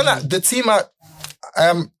past the team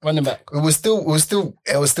Running back. it was still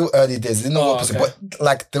early days. I didn't know what position, okay. but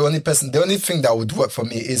like the only thing that would work for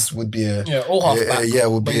me would be a Yeah, all halfback.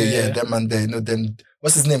 them and they, you know, them.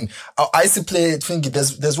 What's his name? I used to play thingy.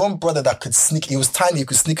 There's one brother that could sneak. He was tiny. He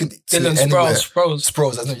could sneak into Dylan anywhere. Sproles.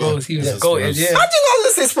 Sproles, I think. Sproles, he was yeah. a goated, yeah. How do you know how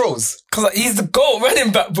to say Sproles? Because he's the GOAT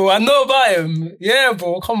running back, bro. I know about him. Yeah,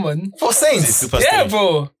 bro. Come on. For Saints. Super Yeah, stage.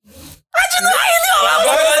 bro.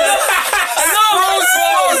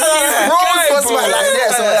 Sproles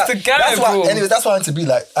was That's the guy, that's bro. what. Anyways, that's what I want to be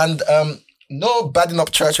like. And no badding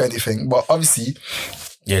up church or anything, but obviously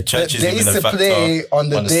Yeah, church is they even used a to factor. play on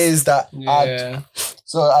the days that Yeah.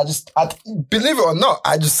 So I believe it or not,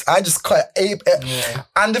 I just quite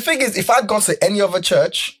and the thing is, if I'd gone to any other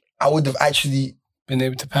church, I would have actually Been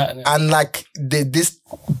able to pattern it. and like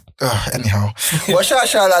anyhow. Well, shout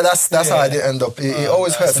that's how I did end up. It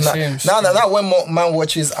always hurts. that's a shame. Now that when man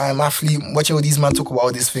watches, I'm actually watching all these man talk about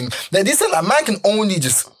all this thing. Like they said that man can only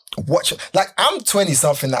just watch. Like I'm 20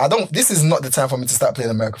 something. This is not the time for me to start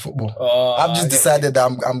playing American football. I've just decided that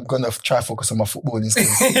I'm gonna try focus on my football instead,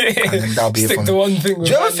 and then that'll be it Stick for to me. one thing.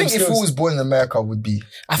 Do you ever think if who was born in America would be?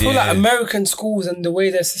 I feel Yeah. like American schools and the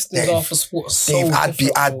way their systems are for sports. So Dave, I'd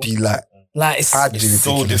different, be like, it's I'd be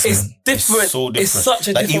So ridiculous. different. It's different. So different. It's such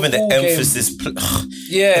a like different even the ball game. emphasis.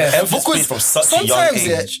 Yeah. Emphasis placed from such a young sometimes,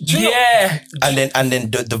 age. do you know- Yeah. And then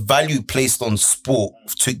the value placed on sport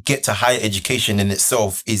to get to higher education in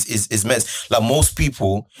itself is immense. Like most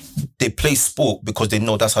people, they play sport because they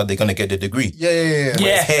know that's how they're gonna get the degree. Yeah. Yeah.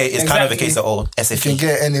 Whereas here it's kind of a exactly. case of You can SFE.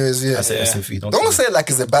 get it anyways, yeah. I say SFE. Don't say it like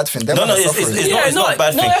it's a bad thing. Them No, man are it's suffering. it's not a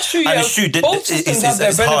bad no, thing. that's true, And yeah. it's true. Both systems have their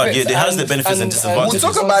It's hard. Yeah, benefits it has the and- benefits and and- disadvantages.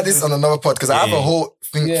 We'll talk about this on another pod because I have a Yeah. whole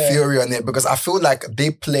theory on it because I feel like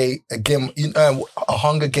they play a game, a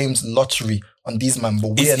Hunger Games lottery on these man, but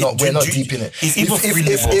we're It's- not deep in it. it's even free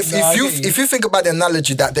level. If you think about the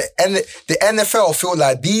analogy that the NFL feel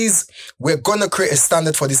like we're gonna create a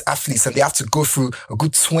standard for these athletes, and they have to go through a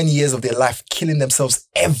good 20 years of their life killing themselves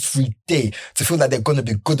every day to feel like they're gonna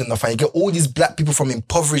be good enough, and you get all these black people from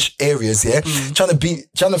impoverished areas,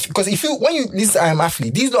 because when you listen to I Am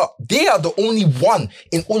Athlete, they are the only one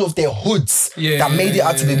in all of their hoods that made it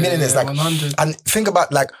out to be millionaires. 100. And think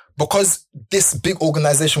about because this big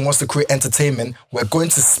organization wants to create entertainment, we're going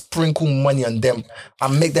to sprinkle money on them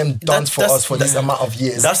and make them dance for us for this amount of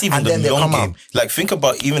years. That's even and the then they long come game. out. Like, think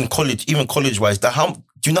about even college wise.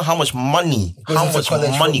 Do you know how much money, Goes into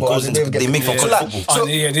college football, goes and into they they make from get- college So, football?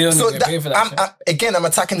 they don't even get paid for that shit. I'm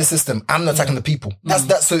attacking the system. I'm not attacking the people.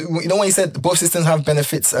 That's so you know when you said both systems have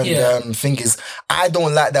benefits and thingies. I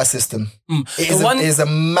don't like that system. It is a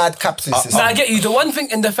mad capitalist system. No, I get you. The one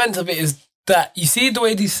thing in defense of it is that you see the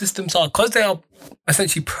way these systems are, because they are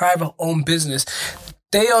essentially private owned business,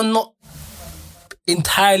 they are not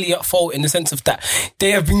entirely at fault in the sense of that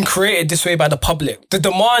they have been created this way by the public. The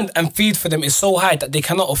demand and feed for them is so high that they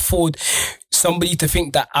cannot afford somebody to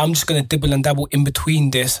think that I'm just going to dibble and dabble in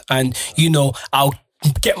between this and, I'll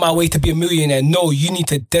get my way to be a millionaire. No, you need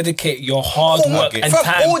to dedicate your hard work and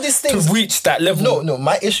time all these things, to reach that level. No,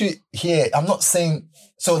 my issue here, I'm not saying...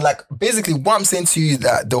 So, basically, what I'm saying to you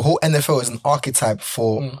that the whole NFL is an archetype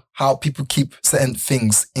for how people keep certain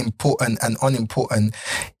things important and unimportant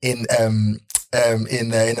in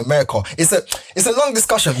America. It's a long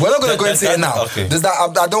discussion. We're not going to go into it now. Okay. Does that?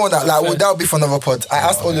 I don't want that. That would be for another pod. I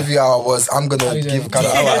asked all of you how I was. I'm gonna give kind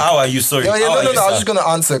of. How are you? Sorry. No, How are you, I was sir? just gonna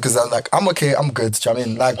answer because I'm I'm okay. I'm good. Do you know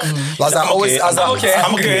what I mean? As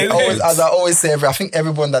I always say, I think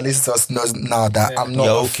everyone that listens to us knows now that I'm not.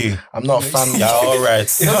 You're okay. I'm not a fan. Yeah, all right.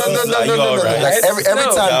 No. Like every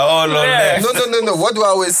time. Yeah, all on there. No. What do I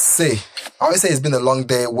always say? I always say it's been a long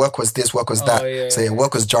day. Work was this, work was that. So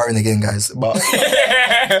work was jarring again, guys. But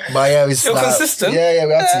yeah, it's You're consistent. Yeah,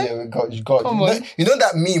 we have to. Yeah, we got. Come on. You know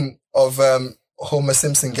that meme of Homer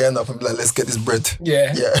Simpson getting up and be like, "Let's get this bread."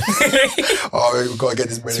 Yeah. Oh, we gotta get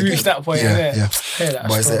this bread. To reach that point, yeah. Yeah,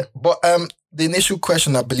 but the initial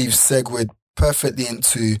question I believe segued perfectly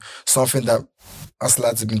into something that us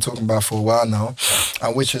lads have been talking about for a while now,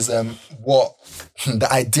 and which is what the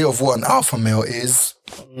idea of what an alpha male is.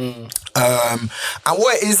 And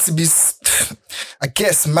what it is to be, I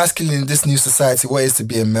guess, masculine in this new society, what it is to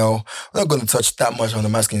be a male. We're not going to touch that much on the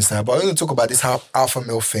masculine side, but I'm going to talk about this alpha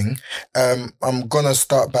male thing. I'm going to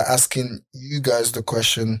start by asking you guys the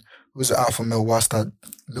question, who's an alpha male, whilst I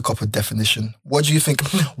look up a definition. What do you think?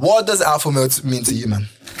 What does alpha male mean to you, man?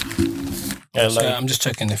 Yeah, So, I'm just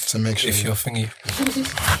checking if make sure you're thingy.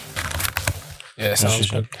 Yeah,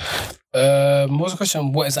 sounds good. What was the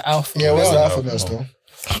question? What is an alpha? Yeah, what's the alpha male still?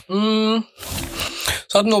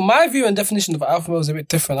 So I don't know. My view and definition of alpha male is a bit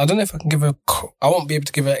different. I don't know if I can give I won't be able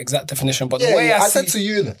to give an exact definition, but the way I said to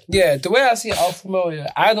you, innit? Yeah, the way I see alpha male,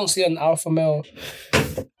 I don't see an alpha male.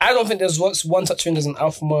 I don't think there's one such thing as an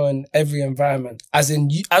alpha male in every environment. As in,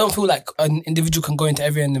 I don't feel like an individual can go into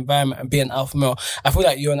every environment and be an alpha male. I feel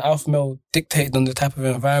like you're an alpha male dictated on the type of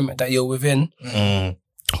environment that you're within.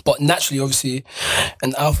 But naturally, obviously,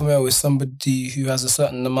 an alpha male is somebody who has a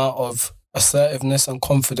certain amount of assertiveness and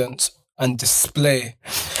confidence and display.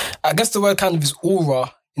 I guess the word kind of is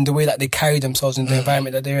aura in the way that they carry themselves in the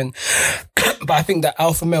environment that they're in. But I think that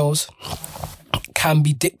alpha males can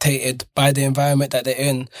be dictated by the environment that they're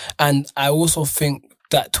in. And I also think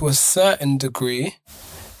that to a certain degree,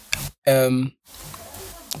 even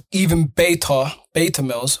beta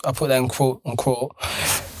males, I put that in quote unquote,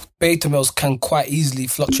 beta males can quite easily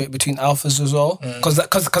fluctuate between alphas as well. Because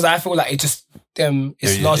I feel like it just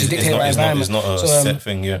it's largely dictated by environment. It's not a set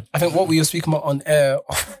thing, yeah. I think what we were speaking about on air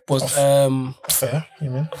was Fair, you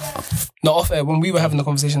mean? not off air when we were having the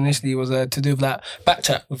conversation initially was to do with like back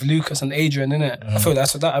chat with Lucas and Adrian, innit? I feel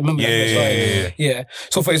that's what that I remember. Yeah.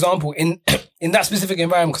 So for example, in that specific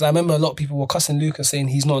environment, because I remember a lot of people were cussing Lucas saying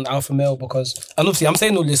he's not an alpha male because, and obviously I'm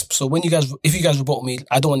saying all this, so if you guys rebut me,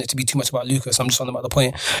 I don't want it to be too much about Lucas. I'm just on about the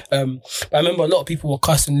point. But I remember a lot of people were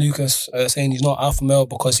cussing Lucas saying he's not alpha male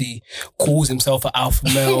because he calls himself an alpha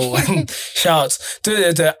male and shouts.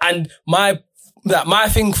 And my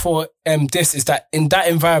thing for this is that in that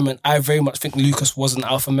environment, I very much think Lucas was an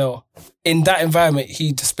alpha male. In that environment,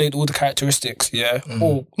 he displayed all the characteristics,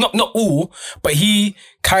 or not all, but he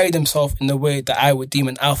carried himself in the way that I would deem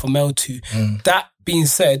an alpha male to. That being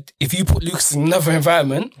said, if you put Lucas in another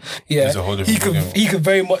environment, he could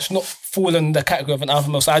very much not fall in the category of an alpha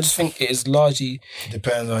male. So I just think it is largely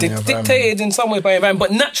Depends on the environment. dictated in some way by environment,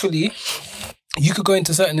 but naturally, you could go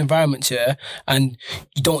into certain environments, and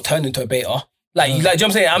you don't turn into a beta. Like, you know what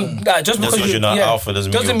I'm saying? I'm like, just because you're not alpha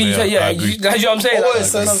doesn't mean you're yeah. I agree. You know what I'm saying? Oh, Like, wait,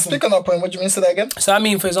 so speak on that point. What do you mean? Say that again. so I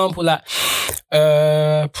mean, for example, like,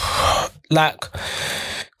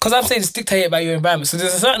 because I'm saying it's dictated by your environment. So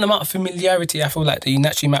there's a certain amount of familiarity I feel like that you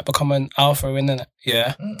naturally might become an alpha in, innit?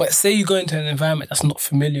 Yeah. But say you go into an environment that's not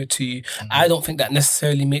familiar to you, I don't think that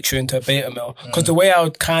necessarily makes you into a beta male. Because the way I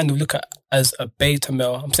would kind of look at as a beta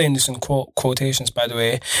male, I'm saying this in quotations by the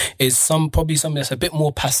way, is probably somebody that's a bit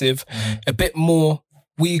more passive, a bit more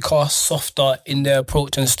weaker, softer in their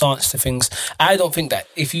approach and stance to things. I don't think that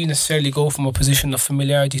if you necessarily go from a position of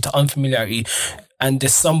familiarity to unfamiliarity, and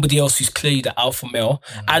there's somebody else who's clearly the alpha male,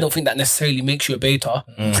 I don't think that necessarily makes you a beta.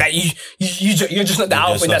 Like you're just not the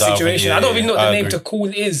alpha in that situation. I don't even know what the name to call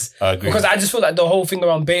is. I agree. Because I just feel like the whole thing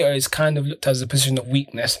around beta is kind of looked as a position of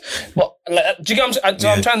weakness. But like, do you get what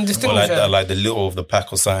I'm trying to distinguish? Like the little of the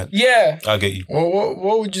pack or sign. Yeah. I get you. Well,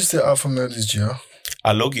 what would you say alpha male is, Gio?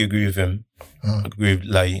 I low-key agree with him. I agree with,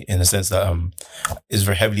 like, in the sense that it's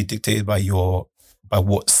very heavily dictated by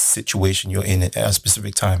what situation you're in at a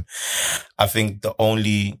specific time. I think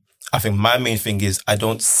my main thing is I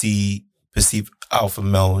don't perceive alpha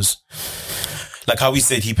males, like how we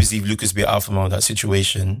said he perceived Lucas to be an alpha male in that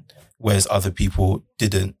situation, whereas other people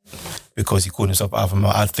didn't because he called himself alpha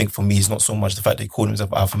male. I think for me, it's not so much the fact that he called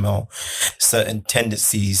himself alpha male. Certain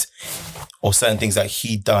tendencies or certain things that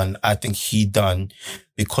I think he done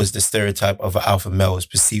because the stereotype of an alpha male is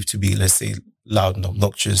perceived to be, let's say, loud and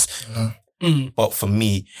obnoxious. But for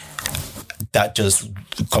me, that just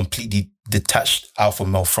completely detached alpha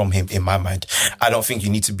male from him in my mind. I don't think you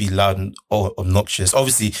need to be loud or obnoxious.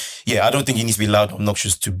 Obviously, I don't think you need to be loud and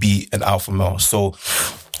obnoxious to be an alpha male. So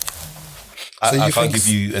I can't give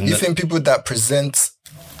you... You think people that present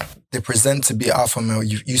to be alpha male,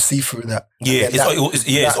 you see through that. Yeah,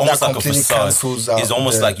 it's almost like a facade. It's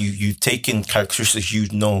almost like you've taken characteristics you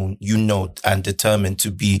know and determined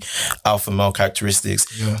to be alpha male characteristics.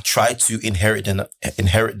 Yeah. Try to inherit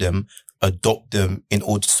them, adopt them in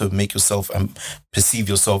order to make yourself and perceive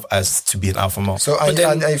yourself as to be an alpha male. So I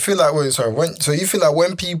feel like you feel like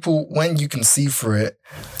when you can see through it.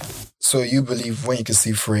 So you believe when you can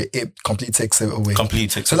see through it completely takes it away.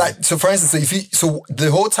 So for instance, so the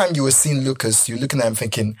whole time you were seeing Lucas, you're looking at him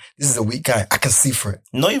thinking, this is a weak guy. I can see through it.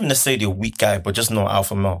 Not even necessarily a weak guy, but just not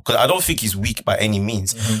alpha male. Because I don't think he's weak by any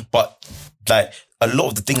means. But like a lot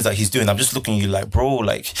of the things that he's doing, I'm just looking at you like, bro,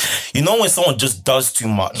 like, you know when someone just does too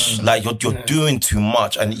much, like you're doing too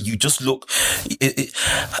much and you just look,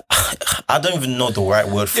 I don't even know the right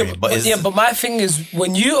word for it, but but my thing is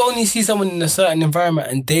when you only see someone in a certain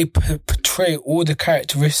environment and they portray all the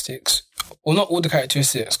characteristics, well, not all the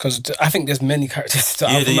characteristics, because I think there's many characteristics.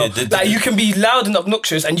 Like you can be loud and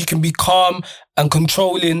obnoxious, and you can be calm and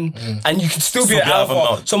controlling, and you can still be an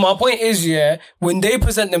alpha. So my point is, when they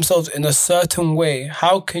present themselves in a certain way,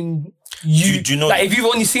 how can you? Do you know? Like if you've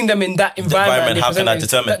only seen them in that environment, how can I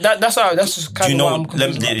determine? That's just kind of what I'm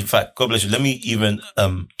confused about. In fact, God bless you. Let me even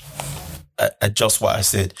adjust what I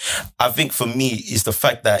said. I think for me is the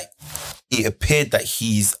fact that it appeared that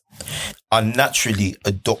he's unnaturally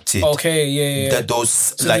adopted. That those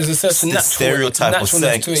so like there's a certain stereotype or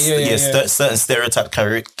certain stereotype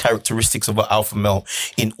characteristics of an alpha male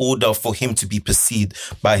in order for him to be perceived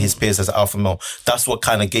by his peers as an alpha male. That's what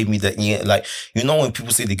kind of gave me that. Like, you know, when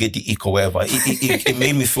people say they get the ick or whatever, it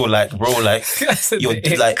made me feel like, bro, like you're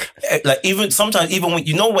like even sometimes even when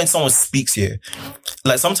when someone speaks here,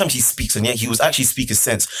 like sometimes he speaks and he was actually speaking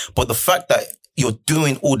sense, but the fact that you're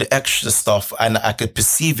doing all the extra stuff and I could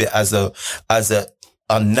perceive it as a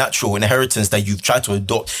unnatural inheritance that you've tried to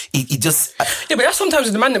adopt. It just... but that's sometimes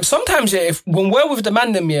with the man them. Sometimes, when we're with the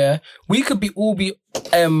man them, we could all be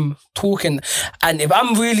talking, and if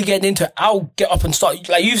I'm really getting into it, I'll get up and start.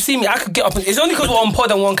 Like, you've seen me, I could get up and... It's only because we're on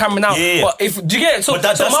pod and we're on camera now. Yeah. But if... Do you get it? So,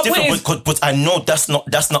 that's my different, point is, but I know that's not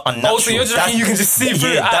unnatural. Oh, so you're just reckon you can just see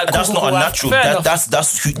through it? That's not unnatural.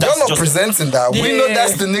 That's you're not just presenting that. We know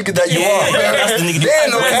that's the nigga that you are. That's the nigga. There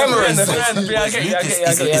ain't no cameras.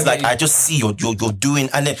 It's like, I just see you're doing,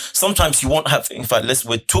 and then sometimes you won't have... In fact,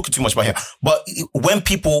 we're talking too much about him. But when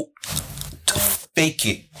people fake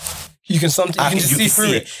it, you can just see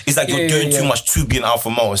through it. It's like you're doing too much to be an alpha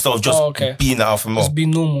male instead of just being an alpha male. Just be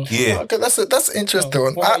normal. Yeah. Okay, that's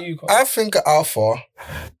interesting. I think alpha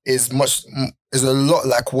is a lot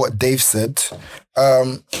like what Dave said.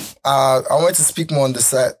 I wanted to speak more on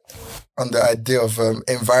the idea of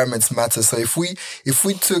environments matter. So if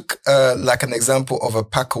we took like an example of a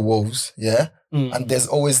pack of wolves, and there's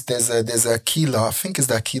a killer. I think it's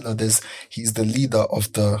that killer. He's the leader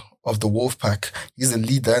of the wolf pack. He's a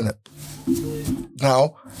leader, innit?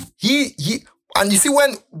 Now he and you see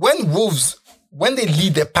when wolves when they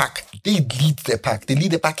lead their pack, they lead their pack. They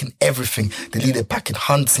lead their pack in everything. They lead their pack in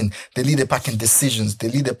hunting. They lead their pack in decisions. They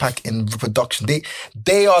lead their pack in reproduction. They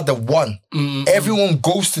are the one. Everyone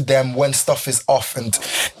goes to them when stuff is off, and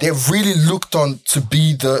they're really looked on to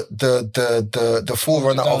be the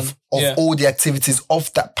forerunner of all the activities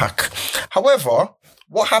of that pack. However,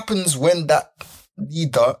 what happens when that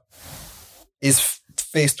leader is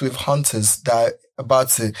faced with hunters that are about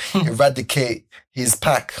to eradicate his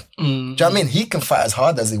pack? Do you know what I mean? He can fight as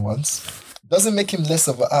hard as he wants. Doesn't make him less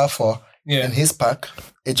of an alpha in his pack.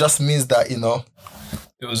 It just means that, you know,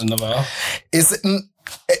 it was another alpha. It's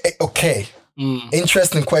okay.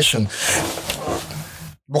 Interesting question.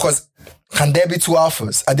 Because can there be two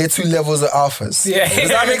alphas? Are there two levels of alphas? Yeah. Does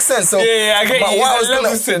that make sense? So, I get you.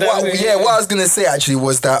 What I was gonna say actually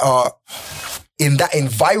was that in that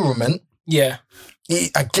environment, I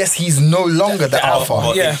guess he's no longer the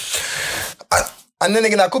alpha. Yeah. And then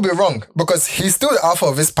again, I could be wrong because he's still the alpha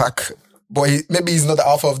of his pack, but maybe he's not the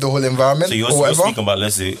alpha of the whole environment. So you're speaking about,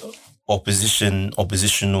 let's say,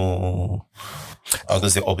 oppositional. I was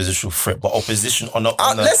gonna say oppositional threat, but opposition on a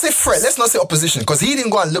let's say threat. Let's not say opposition because he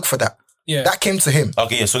didn't go and look for that. Yeah, that came to him.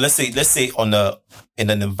 Okay, yeah. So let's say in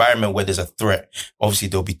an environment where there's a threat, obviously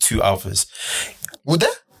there'll be two alphas. Would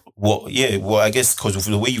there? Well, yeah. Well, I guess because of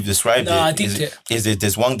the way you've described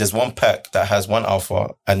there's one pack that has one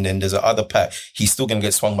alpha, and then there's another pack. He's still gonna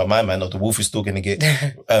get swung by my man, or the wolf is still gonna get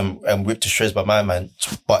whipped to shreds by my man.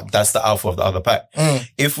 But that's the alpha of the other pack.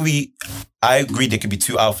 I agree there could be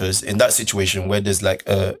two alphas in that situation where there's like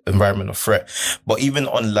a environment of threat. But even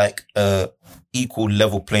on like a equal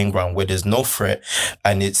level playing ground where there's no threat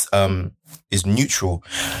and it's neutral,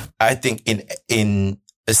 I think in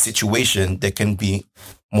a situation there can be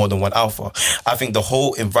more than one alpha. I think the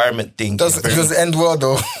whole environment thing does it end well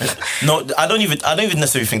though? No, I don't even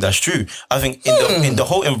necessarily think that's true. I think in the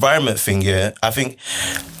whole environment thing, I think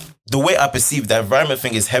the way I perceive the environment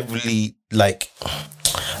thing is heavily like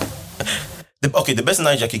the best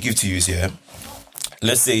analogy I could give to you is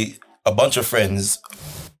let's say a bunch of friends,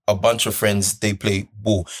 they play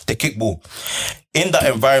ball, they kick ball. In that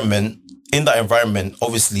environment,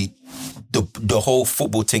 obviously, the whole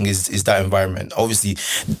football thing is that environment. Obviously,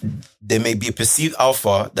 there may be a perceived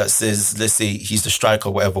alpha that says, let's say he's the striker,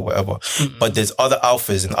 whatever. But there's other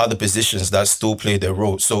alphas in other positions that still play their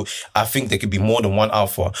role. So I think there could be more than one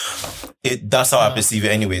alpha. That's how I perceive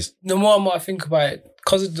it anyways. The more and more I think about it,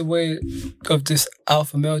 because of the way of this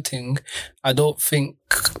alpha male thing, I don't think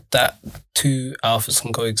that two alphas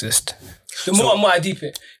can coexist. The more and more I deep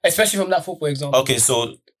it, especially from that football example. Okay,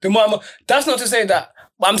 so the more and more, that's not to say that,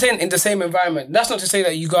 but I'm saying in the same environment. That's not to say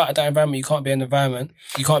that you go out of that environment, you can't be in the environment.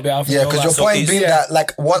 You can't be alpha. Yeah, because your point being that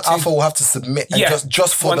like one alpha will have to submit and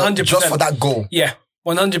just for that goal. Yeah.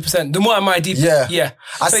 100%. The more I might deep,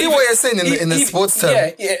 I see what you're saying in the sports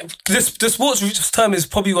term. Yeah. The sports term is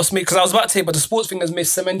probably what's made, because I was about to say, but the sports thing has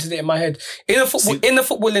cemented it in my head. In the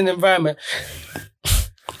footballing environment,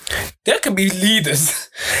 there can be leaders.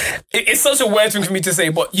 It's such a weird thing for me to say,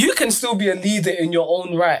 but you can still be a leader in your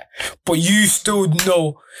own right, but you still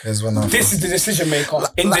know this is the decision maker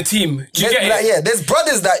in the team. Do you get it? Yeah, there's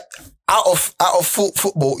brothers that out of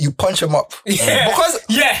football, you punch them up. But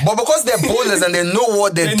because they're bowlers and they know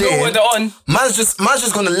what they're doing, know what they're on. Man's just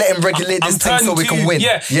gonna let him regulate this thing so we can win.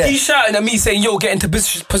 Yeah. He's shouting at me saying, "Yo, get into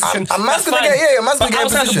position." Man's gonna get in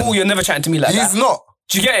position. The ball, you're never chatting to me like that. He's not.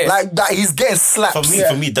 Do you get it? Like that, he's getting slapped.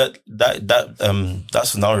 For me, that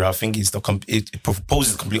scenario, I think is it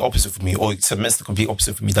proposes the complete opposite for me, or it cements the complete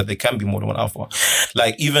opposite for me, that there can be more than one alpha.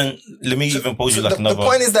 Like let me pose you like another. The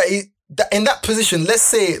point is that in that position, let's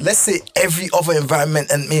say every other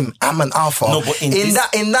environment and him, I'm an alpha. No, but in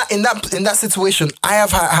that situation, I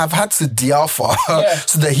have had to de-alpha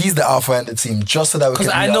so that he's the alpha in the team, just so that we can.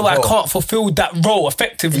 Because I know I can't fulfill that role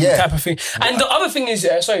effectively, type of thing. And the other thing is,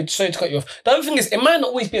 sorry to cut you off. The other thing is, it might not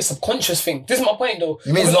always be a subconscious thing. This is my point, though.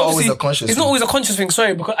 You mean it's not always a conscious? It's not always a conscious thing.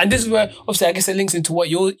 Sorry, and this is where obviously I guess it links into what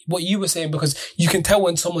you were saying, because you can tell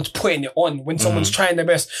when someone's putting it on, when someone's trying their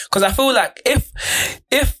best. Because I feel like if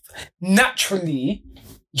naturally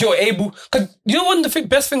you're able, because you know one of the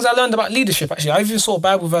best things I learned about leadership, actually, I even saw a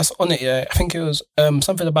Bible verse on it. I think it was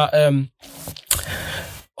something about I'm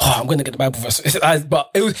going to get the Bible verse, but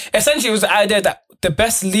it was essentially the idea that the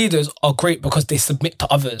best leaders are great because they submit to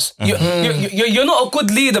others. You're not a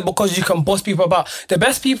good leader because you can boss people about. The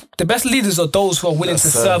best leaders are those who are willing to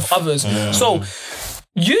serve others. So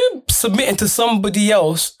you submitting to somebody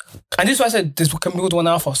else, and this is why I said this can build one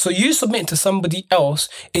alpha. So you submitting to somebody else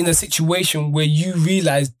in a situation where you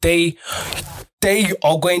realize they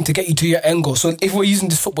are going to get you to your end goal. So if we're using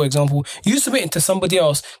this football example, you submitting to somebody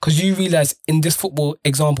else because you realize in this football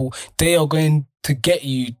example, they are going to get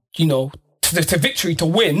you, to victory, to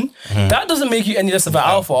win. That doesn't make you any less of an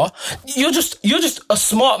alpha. You're just a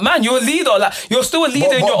smart man. You're a leader. Like, you're still a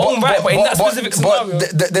leader in your own right, but in that specific scenario.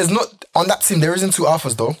 There's not, on that team, there isn't two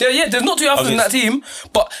alphas though. Yeah, there's not two alphas in that team,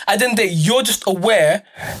 but at the end of the day, you're just aware.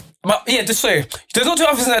 There's not two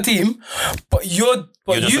alphas in that team, but you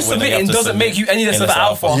submitting doesn't make you any less of an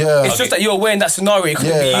alpha. Yeah. It's just that you're aware in that scenario. It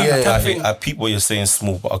could be you. I peep what you're saying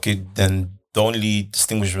small, but okay, then the only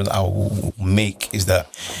distinguishment I will make is that,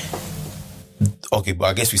 okay, but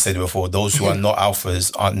I guess we said it before, those who are not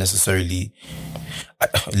alphas aren't necessarily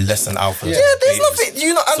less than alphas. Yeah, there's nothing,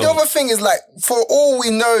 and the other thing is like, for all we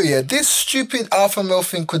know, this stupid alpha male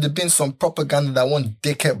thing could have been some propaganda that one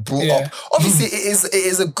dickhead brought up. Obviously, it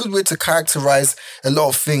is a good way to characterize a lot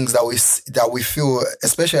of things that we feel,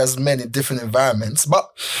 especially as men in different environments. But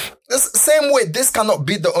the same way, this cannot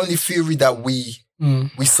be the only theory that we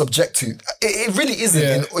subject to. It really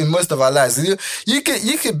isn't in most of our lives. You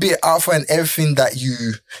could be an alpha in everything that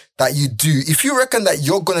you do. If you reckon that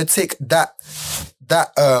you're gonna take that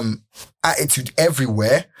attitude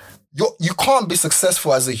everywhere, you can't be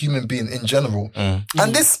successful as a human being in general.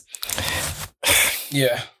 And this,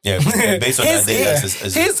 based on that,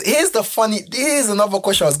 here's another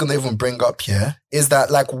question I was gonna even bring up here. Is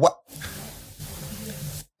that like, what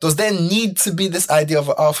does there need to be this idea of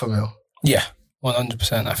an alpha male? Yeah.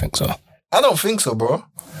 100%, I think so. I don't think so, bro.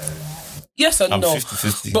 Yes and no.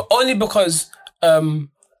 50-50. But only because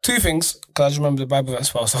two things, because I just remember the Bible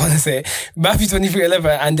verse well, so I want to say it. Matthew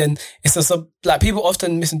 23:11, and then it's like people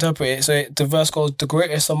often misinterpret it. So the verse goes, the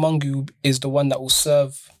greatest among you is the one that will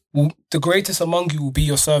serve. The greatest among you will be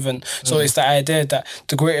your servant. So it's the idea that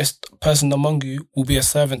the greatest person among you will be a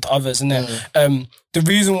servant to others, isn't it? The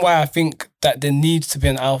reason why I think that there needs to be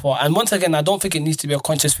an alpha, and once again, I don't think it needs to be a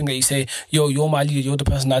conscious thing that you say, yo, you're my leader, you're the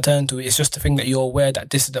person I turn to. It's just the thing that you're aware that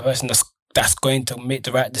this is the person that's going to make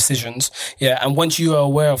the right decisions. Yeah. And once you are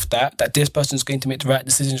aware of that this person is going to make the right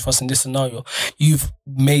decisions for us in this scenario, you've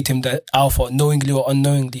made him the alpha, knowingly or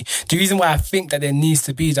unknowingly. The reason why I think that there needs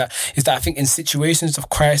to be that is that I think in situations of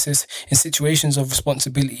crisis, in situations of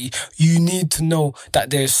responsibility, you need to know that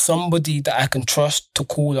there's somebody that I can trust to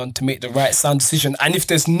call on to make the right sound decision. And if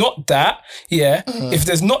there's not that, if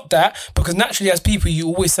there's not that, because naturally as people, you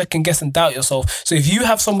always second guess and doubt yourself. So if you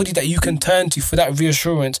have somebody that you can turn to for that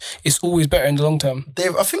reassurance, it's always better in the long term.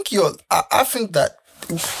 Dave, I think that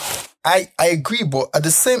I agree, but at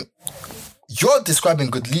the same, you're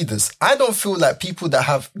describing good leaders. I don't feel like people that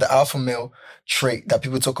have the alpha male trait that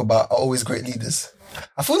people talk about are always great leaders.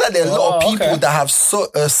 I feel like there are a lot of people that have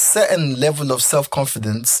a certain level of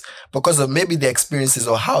self-confidence because of maybe their experiences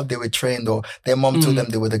or how they were trained, or their mom told them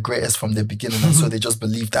they were the greatest from the beginning, and so they just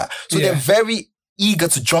believe that. So they're very eager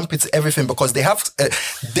to jump into everything because they have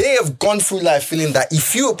gone through life feeling that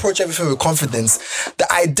if you approach everything with confidence, the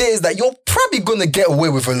idea is that you're probably going to get away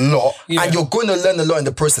with a lot and you're going to learn a lot in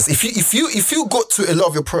the process. If you go to a lot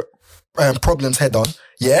of your problems head on,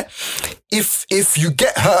 if you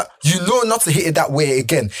get hurt, you know not to hit it that way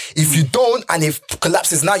again. If you don't, and if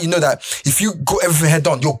collapses, now you know that if you go everything head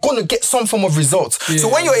on, you're going to get some form of results. So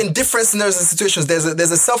when you're in different scenarios and situations, there's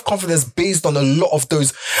a self-confidence based on a lot of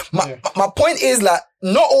those. My point is that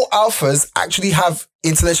not all alphas actually have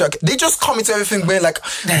intellectual. They just come into everything being like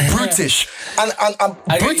brutish, and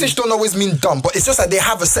brutish don't always mean dumb, but it's just like they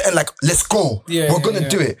have a certain like, let's go, we're gonna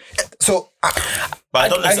do it. So.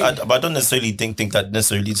 But I don't necessarily think that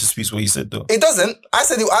necessarily disputes what you said though. It doesn't. I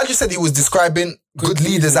just said he was describing good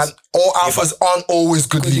leaders, and all alphas aren't always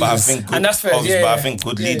good leaders. But I think and that's fair. But I think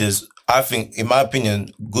good leaders. I think, in my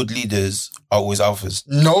opinion, good leaders are always alphas.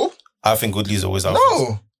 No, I think good leaders are always alphas.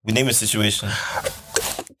 No, we name a situation.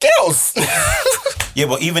 Girls. Yeah,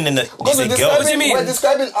 but even in the what do you mean? We're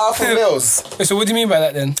describing alpha males. So what do you mean by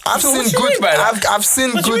that then? I've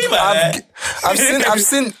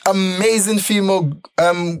seen amazing female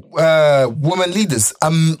women leaders.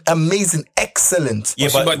 Amazing, excellent. Yeah,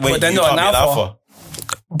 but they're not an alpha.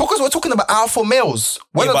 Because we're talking about alpha males.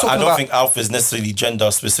 We're not talking I don't about, think alpha is necessarily gender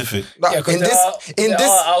specific. In this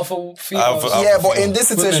alpha females. alpha But in this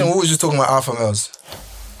situation, we were just talking about alpha males.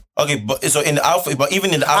 Okay, but so in the alpha, but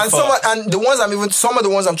even in the alpha, some of the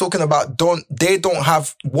ones I'm talking about don't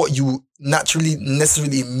have what you naturally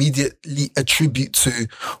necessarily immediately attribute to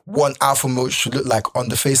what an alpha male should look like on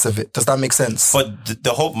the face of it. Does that make sense?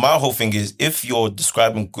 But my whole thing is, if you're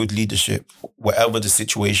describing good leadership, whatever the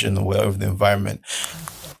situation or whatever the environment,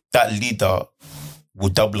 that leader will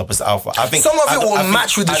double up as alpha. I think some of it will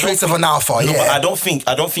match with the traits of an alpha. No, yeah, but I don't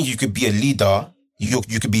think you could be a leader.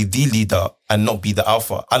 You could be the leader and not be the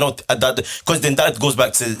alpha. I don't because then that goes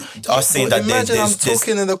back to us saying that imagine there's I'm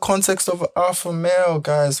talking in the context of an alpha male,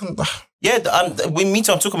 guys. Yeah, we mean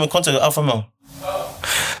I'm talking in the context of alpha male.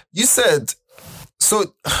 You said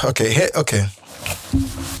so. Okay,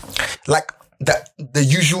 like that. The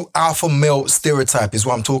usual alpha male stereotype is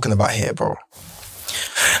what I'm talking about here, bro.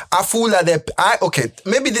 I feel like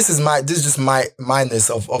maybe this is just my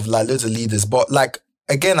minus of like loads of leaders, but like.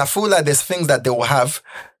 Again, I feel like there's things that they will have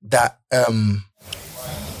that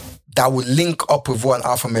that will link up with what an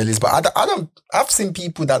alpha male is. But I've seen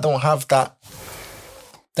people that don't have that.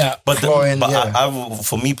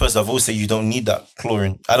 For me personally, I've always said you don't need that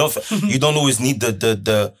chlorine. You don't always need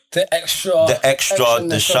the extra,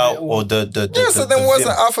 the shout or the. So then, what's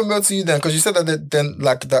an alpha male to you then? Because you said that then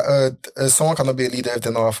like that someone cannot be a leader if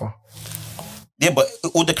they're not alpha. Yeah, but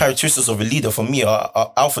all the characteristics of a leader for me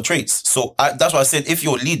are alpha traits. So that's why I said if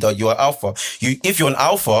you're a leader, you're alpha. If you're an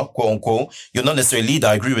alpha, quote unquote, you're not necessarily a leader.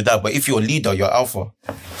 I agree with that. But if you're a leader, you're alpha.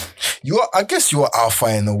 I guess you are alpha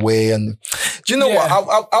in a way. And do you know what?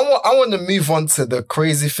 I want to move on to the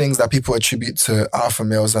crazy things that people attribute to alpha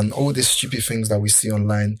males and all these stupid things that we see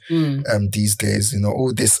online these days. You know,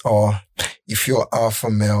 all this if you're alpha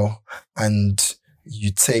male and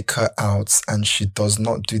you take her out and she does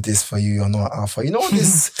not do this for you, you're not alpha. You know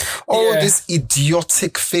these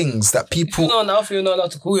idiotic things that people. You're not an alpha, you're not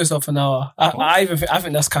allowed to call yourself an alpha. I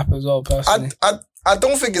think that's cap as well, personally. I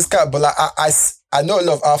don't think it's cap, but like I know a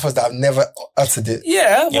lot of alphas that have never uttered it.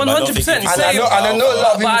 Yeah, 100%. And I know a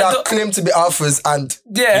lot of people that claim to be alphas and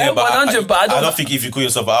 100. But I don't think if you call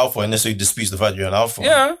yourself an alpha, and necessarily disputes the fact you're an alpha.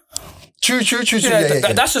 Yeah. True.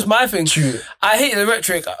 That's just my thing. True. I hate the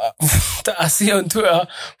rhetoric that I see on Twitter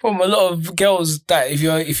from a lot of girls that if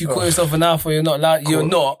you call yourself an alpha, you're not allowed. You're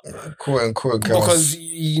not. Quote unquote girls. Because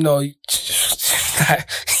you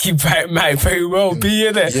might very well be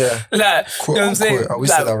in it. Yeah. Like quote, you know what I'm saying. I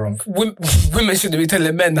always say that wrong. Women shouldn't be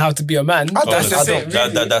telling men how to be a man. That's just it.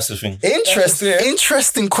 Really. That's the thing.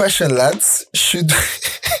 Interesting question, lads.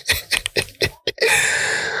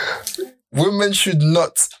 Women should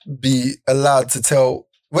not be allowed to tell.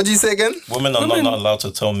 What do you say again? Women are not allowed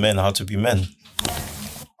to tell men how to be men.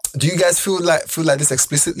 Do you guys feel like this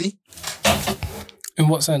explicitly? In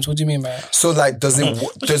what sense? What do you mean by that? So like, does it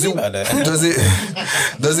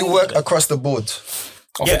work across the board?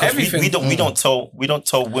 Yeah, everything. We don't tell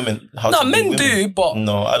women how to be women. No, men do, but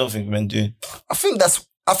no, I don't think men do. I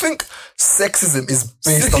think sexism is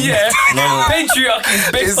based on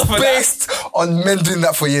patriarchy is based on men doing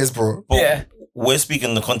that for years, bro. But we're speaking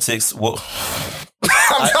in the context.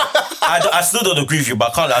 I still don't agree with you,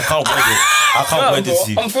 but I can't word it. I can't word it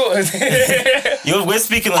to you. I'm filtered. We're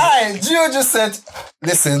speaking. Gio just said,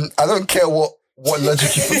 "Listen, I don't care what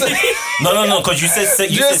logic you put." No, because you said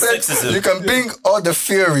sexism. You can bring all the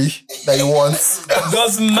theory that you want.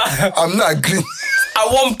 Doesn't matter. I'm not agreeing. I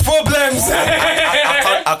want problems.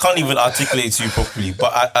 I can't even articulate to you properly,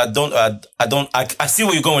 but I see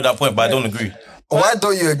where you're going with that point, but I don't agree. Why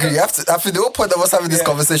don't you agree? After the whole point of us having this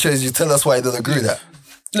conversation is you tell us why you don't agree with that.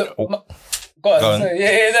 Look, go on.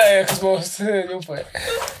 Yeah, because your point.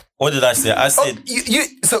 What did I say? I said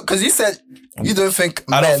because you said you don't think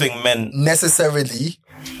men necessarily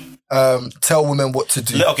tell women what to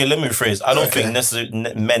do. Okay, let me rephrase. I don't think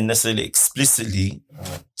men necessarily explicitly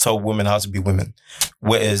tell women how to be women.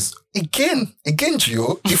 Whereas again,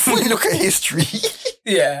 Gio, if we look at history,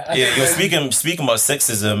 you're speaking about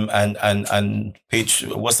sexism and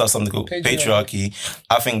what's that something called patriarchy.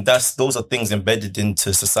 I think those are things embedded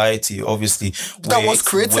into society. Obviously, that was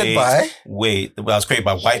created by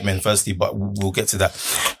white men firstly, but we'll get to that.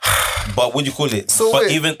 But what do you call it? So but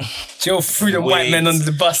wait. even Joe threw the white men under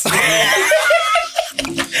the bus.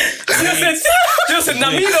 Just a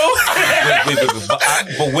Namino.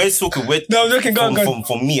 But we're talking. No, I'm looking. Go on.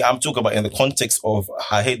 For me, I'm talking about in the context of.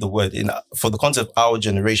 I hate the word. For the context of our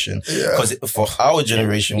generation, because for our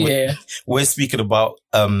generation, we're speaking about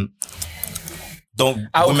our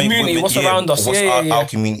community, what's around us. Our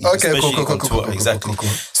community. Okay, cool. Exactly. Cool.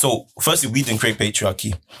 So, firstly, we didn't create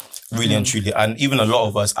patriarchy. Really and truly. And even a lot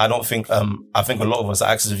of us, I think a lot of us are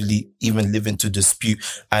actively even living to dispute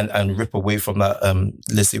and rip away from that,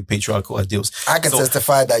 let's say, patriarchal ideals. I can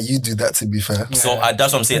testify that you do that, to be fair. So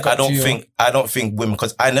that's what I'm saying. I don't think women,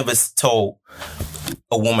 because I never tell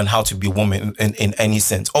a woman how to be a woman in any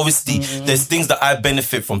sense. Obviously, there's things that I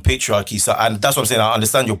benefit from patriarchy. So, and that's what I'm saying. I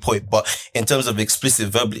understand your point, but in terms of explicit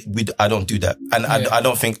verbally, I don't do that. And I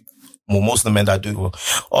don't think, well, most of the men that I do,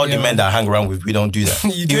 all the men that I hang around with, we don't do that.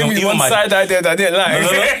 You gave me one side idea that I didn't like.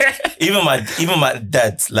 No. Even my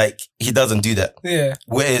dad, like, he doesn't do that. Yeah.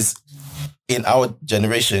 Whereas in our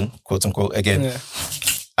generation, quote unquote, again,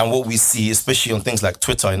 and what we see, especially on things like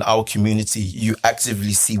Twitter, in our community, you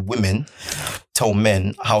actively see women tell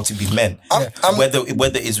men how to be men. Whether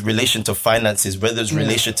it's relation to finances, whether it's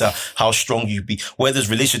relation to how strong you be, whether it's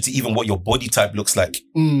relation to even what your body type looks like.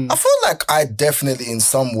 I feel like I definitely in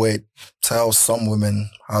some way tell some women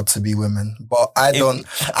how to be women, but I don't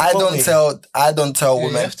tell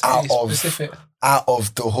women out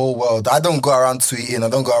of the whole world. I don't go around tweeting. I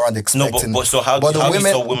don't go around expecting. No, but so how do you tell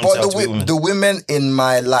women how to be women? The women in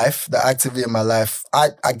my life, that actively in my life, I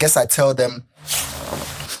guess I tell them.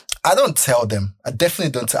 I don't tell them. I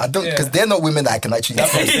definitely don't tell. I don't, because they're not women that I can actually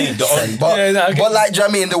That's what I'm saying. But like, do you know what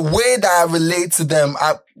I mean? The way that I relate to them,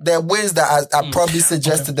 there are ways that I probably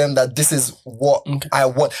suggest to them that this is what I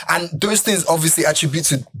want. And those things obviously attribute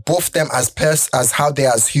to both them as how they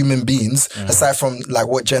are as human beings, aside from like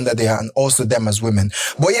what gender they are, and also them as women.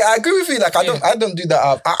 But yeah, I agree with you. Like, I don't do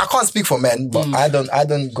that. I can't speak for men, but I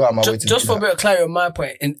don't go out my way to do that. Just for a bit of clarity on my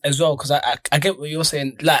point as well, because I get what you're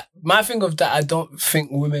saying. Like, my thing of that, I don't think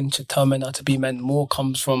women should tell men how to be men. More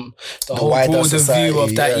comes from the whole broader view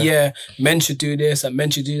of that, men should do this and men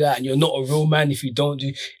should do that, and you're not a real man if you don't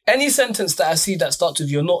do any sentence that I see that starts with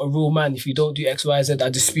 "you're not a real man if you don't do X, Y, Z." I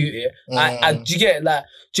dispute it. Do you get it? Like,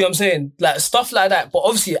 do you know what I'm saying? Like, stuff like that. But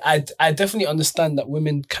obviously, I definitely understand that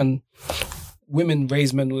women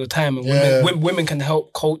raise men all the time, and women can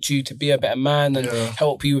help coach you to be a better man and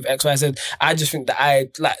help you with X, Y, Z. I just think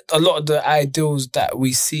that like a lot of the ideals that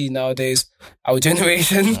we see nowadays, our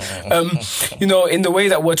generation, in the way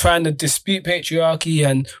that we're trying to dispute patriarchy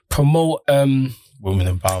and promote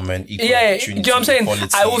women empowerment, equal opportunity, do you know what I'm saying?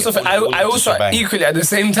 Equality, I also equally at the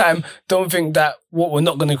same time don't think that what we're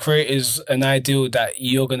not going to create is an ideal that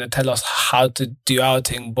you're going to tell us how to do our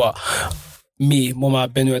thing, but me, Mama,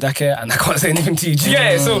 Benue Dake, and I can't say anything to you. Do you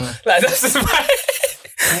get it? So, like, that's just my...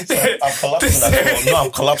 I'm collapsing. No,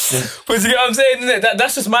 I'm collapsing. But you get what I'm saying? Isn't it?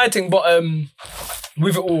 That's just my thing. But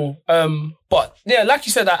with it all, but yeah, like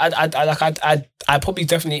you said, I probably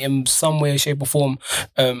definitely in some way, shape, or form,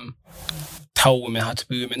 tell women how to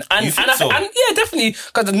be women, and yeah, definitely.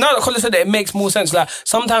 Because now that Colin said it makes more sense. Like,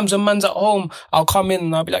 sometimes when man's at home, I'll come in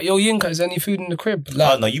and I'll be like, "Yo, Yinka, is there any food in the crib?"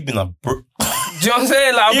 Like, oh no, you've been a. Do you know what I'm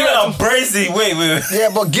saying? Like, you're like, crazy. Wait. Yeah,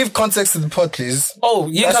 but give context to the pod, please. Oh,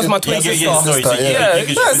 Yinka's my twin sister. Sorry.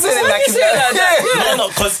 No,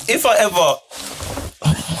 because if I ever.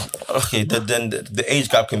 Okay, then the age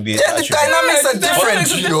gap can be. Yeah, the dynamics are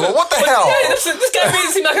different, yo. What the hell? Yeah, this guy made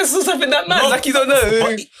it seem like I saw something that man, like you don't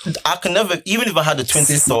know. But I can never, even if I had a twin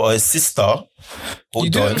sister or a sister,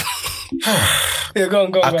 hold on. Yeah, go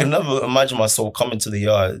on. I can never imagine myself coming to the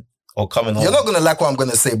yard or coming home. You're not gonna like what I'm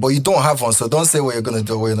gonna say, but you don't have one, so don't say what you're gonna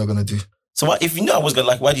do or what you're not gonna do. So what, if you knew I was gonna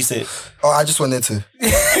like, why do you say it? Oh, I just wanted to.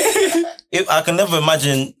 If I can never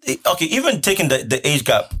imagine. Okay, even taking the age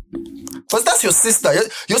gap. Because that's your sister.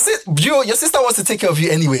 Your sister wants to take care of you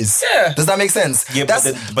anyways. Yeah. There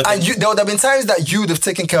would have been times that you would have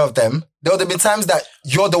taken care of them. There would have been times that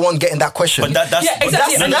you're the one getting that question. But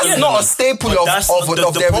that's not a staple of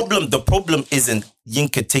the problem isn't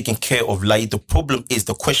Yinka taking care of Lai. The problem is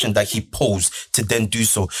the question that he posed to then do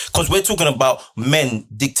so. Because we're talking about men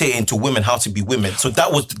dictating to women how to be women. So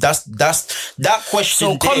that's that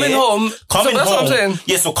question. So coming home. That's what I'm saying.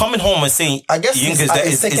 Yeah, so coming home and saying, I guess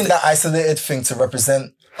he's taking that isolated thing to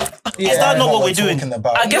represent. Is that not what we're doing?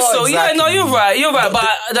 I guess so. Exactly. Yeah, no, you're right.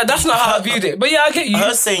 But that's not how I viewed it. But yeah, I get you.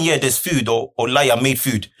 Her saying, yeah, there's food or Lai, I made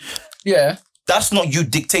food. Yeah. That's not you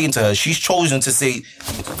dictating to her. She's chosen to say,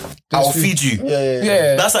 I'll feed you.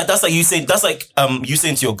 Yeah. That's like you saying, you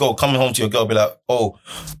saying to your girl, coming home to your girl, be like, oh,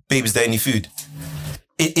 babe, is there any food?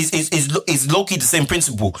 It's low-key the same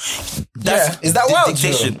principle. Is that wild?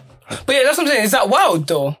 Dictation. But yeah, that's what I'm saying. Is that wild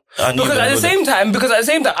though? Because at the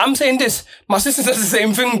same time, I'm saying this. My sister does the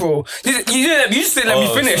same thing, bro. You just didn't let me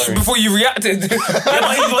finish before you reacted.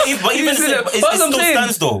 but even it still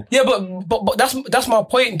stands though. Yeah, but that's my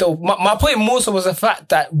point though. My point more so was the fact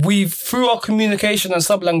that we, through our communication and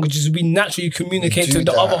sub-languages, we naturally communicate to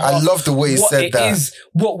the other half. I love the way you said that. What it is,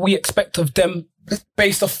 what we expect of them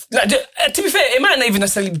based off, like, to be fair, it might not even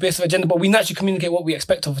necessarily be based off agenda, but we naturally communicate what we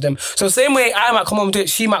expect of them. So the same way I might come home and do it,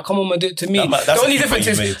 she might come home and do it to me. That's the only a key difference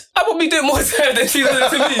point you is made. I probably do it more to her than she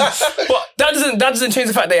does it to me. But that doesn't change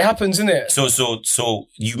the fact that it happens, innit? So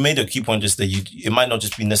you made a key point just that it might not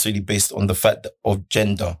just be necessarily based on the fact of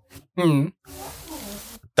gender.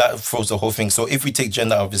 That throws the whole thing. So if we take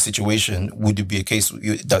gender out of the situation, would it be a case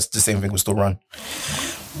that's the same thing will still run?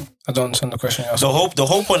 I don't understand the question. The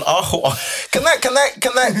whole point. Can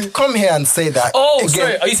I come here and say that? Oh, again?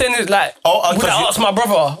 sorry. Are you saying it like? Would I ask my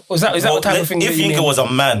brother? Was that what type of thing? If Yinka was a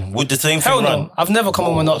man, would the same Hell thing run? no. I've never come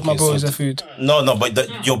home and asked my brother is there food. No,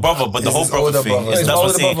 but your brother, but the whole his brother older thing. brother. That's what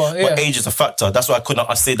I'm saying. Brother, yeah. But age is a factor. That's why I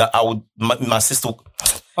couldn't say that I would. My sister.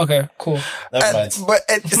 Okay, cool. Never mind. But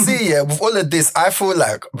see, yeah, with all of this, I feel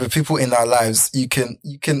like with people in our lives,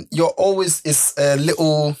 you're always, it's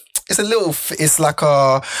like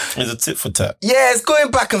a... It's a tit for tat. Yeah, it's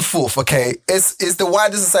going back and forth, okay? It's the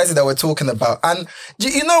wider society that we're talking about. And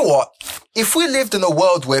you know what? If we lived in a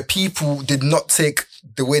world where people did not take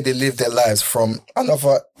the way they live their lives from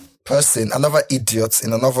another person, another idiot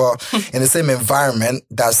in the same environment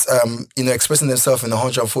that's expressing themselves in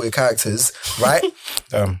 140 characters, right?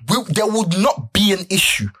 There would not be an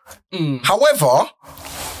issue. However,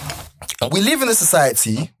 we live in a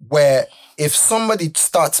society where if somebody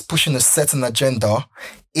starts pushing a certain agenda,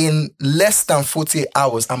 in less than 48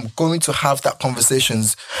 hours, I'm going to have that a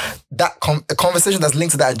conversation that's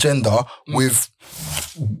linked to that agenda with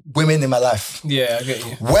women in my life. Yeah, I get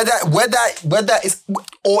you. Whether it's,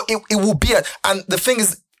 or it will be, and the thing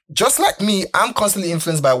is, just like me, I'm constantly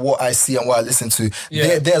influenced by what I see and what I listen to.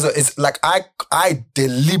 Yeah. It's like I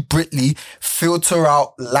deliberately filter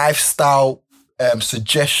out lifestyle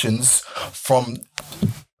suggestions from,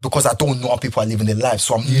 because I don't know how people are living their lives.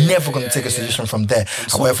 So I'm never going to take a suggestion from there.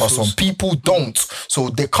 However, some people don't. So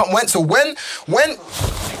they come when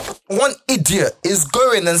one idiot is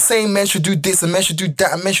going and saying men should do this and men should do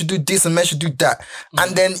that and men should do this and men should do that.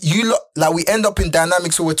 And then we end up in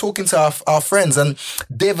dynamics where we're talking to our friends and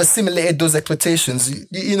they've assimilated those expectations.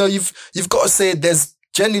 You've got to say there's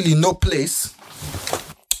genuinely no place.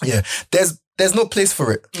 Yeah. There's no place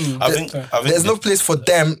for it. I think there's no place for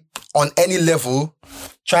them on any level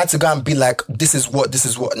trying to go and be like, this is what.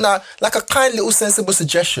 Nah, like a kind little sensible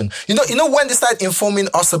suggestion. You know when they started informing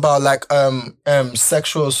us about like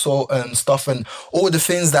sexual assault and stuff and all the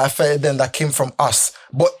things that affected them that came from us.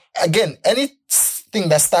 But again, anything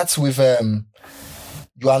that starts with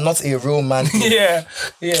you are not a real man. yeah.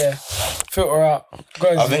 Filter out. Go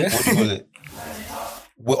ahead, I think what do you call it?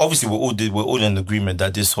 We're all in agreement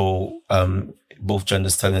that this whole both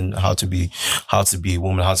genders telling how to be a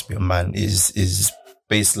woman, how to be a man is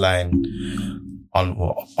baseline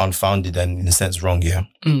unfounded and in a sense wrong. Yeah,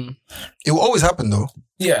 it will always happen though.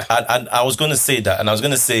 Yeah, and I was gonna say that, and I was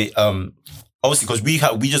gonna say obviously because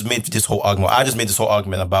we just made this whole argument. I just made this whole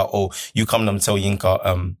argument about you come and tell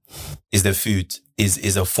Yinka is there food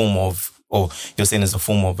is a form of, or you're saying it's a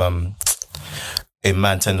form of a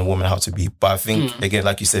man telling a woman how to be. But I think, again,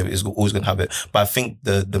 like you said, it's always going to have it. But I think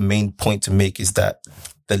the main point to make is that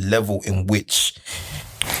the level in which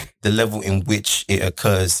it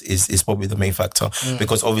occurs is probably the main factor.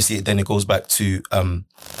 Because obviously then it goes back to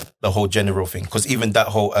the whole general thing. Because even that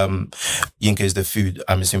whole Yinka is the food,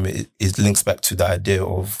 I'm assuming it links back to the idea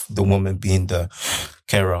of the woman being the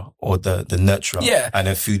carer or the nurturer. Yeah. And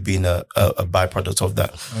then food being a byproduct of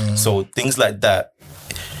that. So things like that.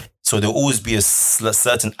 So there'll always be a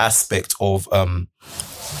certain aspect of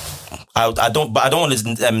I don't want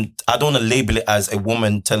to label it as a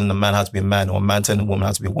woman telling a man how to be a man or a man telling a woman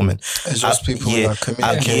how to be a woman. It's just people that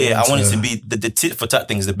communicate. I want it to be the tit for tat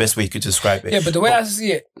thing is the best way you could describe it. Yeah, but the way I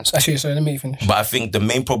see it, actually, sorry, let me finish. But I think the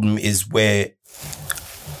main problem is where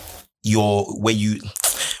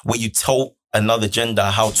you tell another gender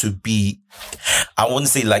how to be, I wouldn't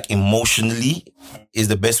say like emotionally is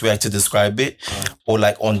the best way to describe it, or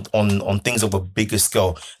like on things of a bigger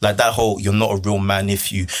scale, like that whole you're not a real man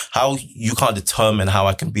if you can't determine how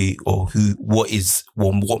I can be or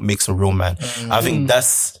what makes a real man. I think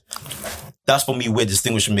that's for me where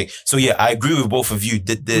distinguishing make. So yeah, I agree with both of you.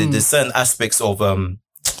 There's certain aspects of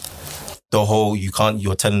the whole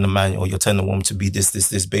you're telling a man or you're telling a woman to be this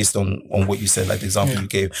based on what you said, like the example you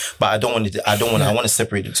gave. But I want to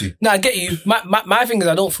separate the two. No, I get you. My thing is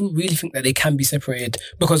I don't really think that they can be separated,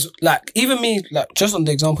 because like even me, like just on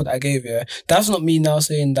the example that I gave you, that's not me now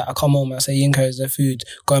saying that I come home and I say, Yinka, is there food?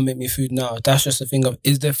 Go and make me food now. That's just a thing of,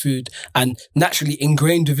 is there food? And naturally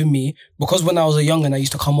ingrained within me, because when I was a young and I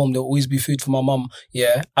used to come home, there'll always be food for my mum.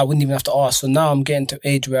 Yeah, I wouldn't even have to ask. So now I'm getting to an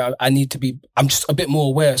age where I'm just a bit more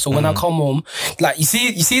aware. So when I come home, like you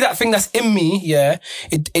see that thing that's in me, yeah,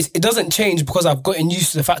 it doesn't change because I've gotten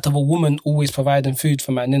used to the fact of a woman always providing food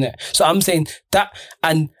for man, innit? So I'm saying that,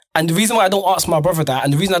 and the reason why I don't ask my brother that,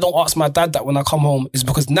 and the reason I don't ask my dad that when I come home, is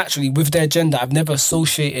because naturally with their gender, I've never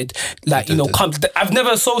associated, like, you know, I've never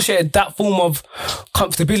associated that form of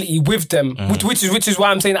comfortability with them, which is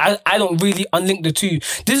why I'm saying I don't really unlink the two.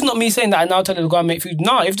 This is not me saying that I now tell her to go and make food.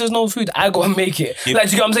 Nah, if there's no food, I go and make it. Like,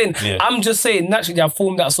 do you get what I'm saying? Yeah. I'm just saying naturally I've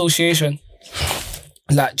formed that association.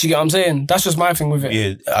 Like, do you get what I'm saying? That's just my thing with it.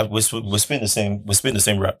 Yeah, we're spitting the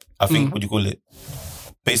same rap. I think, what do you call it?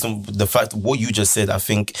 Based on the fact what you just said, I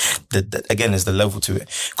think that again is the level to it.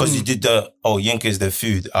 Because you did Yinka is their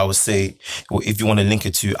food. I would say, well, if you want to link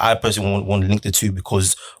it to, I personally want to link the two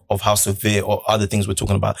because of how severe or other things we're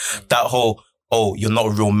talking about. That whole, you're not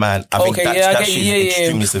a real man. I think that shit is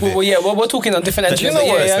extremely severe. Well, we're talking on different ends. You know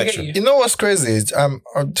what? I get you. You know what's crazy?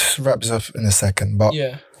 I'll just wrap this up in a second. But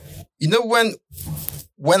you know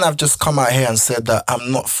when I've just come out here and said that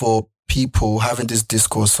I'm not for people having this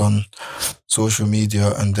discourse on social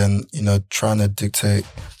media and then, you know, trying to dictate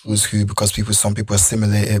who's who because some people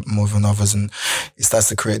assimilate it more than others and it starts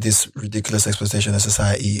to create this ridiculous expectation in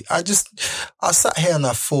society. I sat here and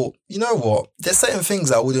I thought, you know what? There's certain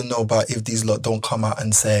things I wouldn't know about if these lot don't come out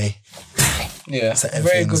and say certain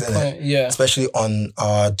very things. Good point. Yeah. Especially on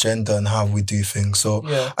our gender and how we do things. So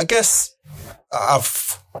I guess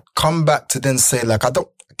I've come back to then say like, I don't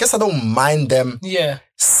mind them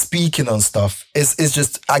speaking on stuff. It's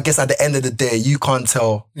just, I guess at the end of the day, you can't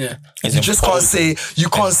tell. Yeah. You just can't say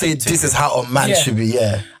this is how a man should be.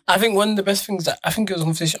 Yeah. I think one of the best things that, I think it was a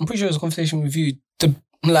conversation, I'm pretty sure it was a conversation with you.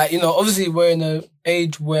 Like, you know, obviously we're in an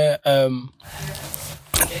age where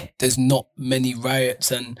there's not many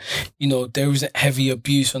riots and, you know, there isn't heavy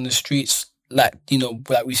abuse on the streets like, you know,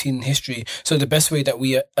 like we've seen in history. So the best way that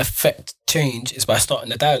we affect change is by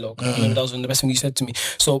starting a dialogue. I remember that was one of the best things you said to me.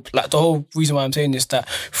 So like the whole reason why I'm saying this, that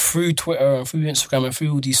through Twitter and through Instagram and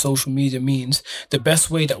through all these social media means, the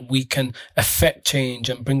best way that we can affect change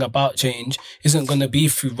and bring about change isn't going to be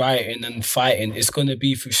through rioting and fighting. It's going to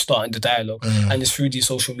be through starting the dialogue. And it's through these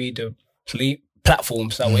social media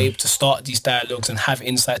platforms that we're able to start these dialogues and have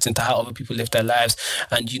insights into how other people live their lives.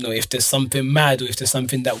 And, you know, if there's something mad or if there's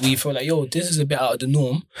something that we feel like, this is a bit out of the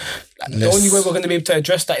norm, like, the only way we're going to be able to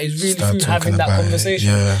address that is really through having that conversation.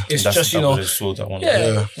 It's that's just, you know, it's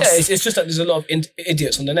just that there's a lot of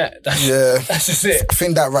idiots on the net. That's just it. I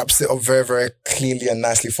think that wraps it up very, very cleanly and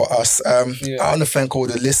nicely for us. I want to thank all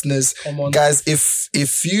the listeners. Guys,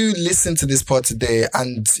 if you listen to this pod today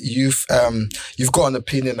and you've got an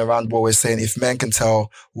opinion around what we're saying, if men can tell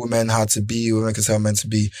women how to be, women can tell men to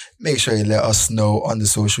be, make sure you let us know on the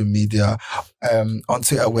social media. On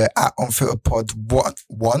Twitter, we're at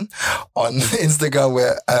unfilteredpod1. On Instagram,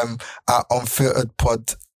 we're at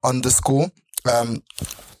unfilteredpod_.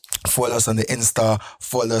 Follow us on the Insta,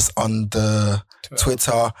 follow us on the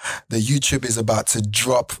Twitter. The YouTube is about to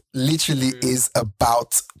drop. Literally is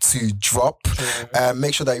about to drop.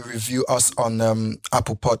 Make sure that you review us on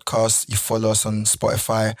Apple Podcasts. You follow us on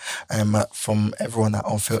Spotify. From everyone at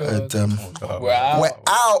Unfiltered. We're out. We're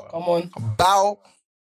out. Come on. Bow.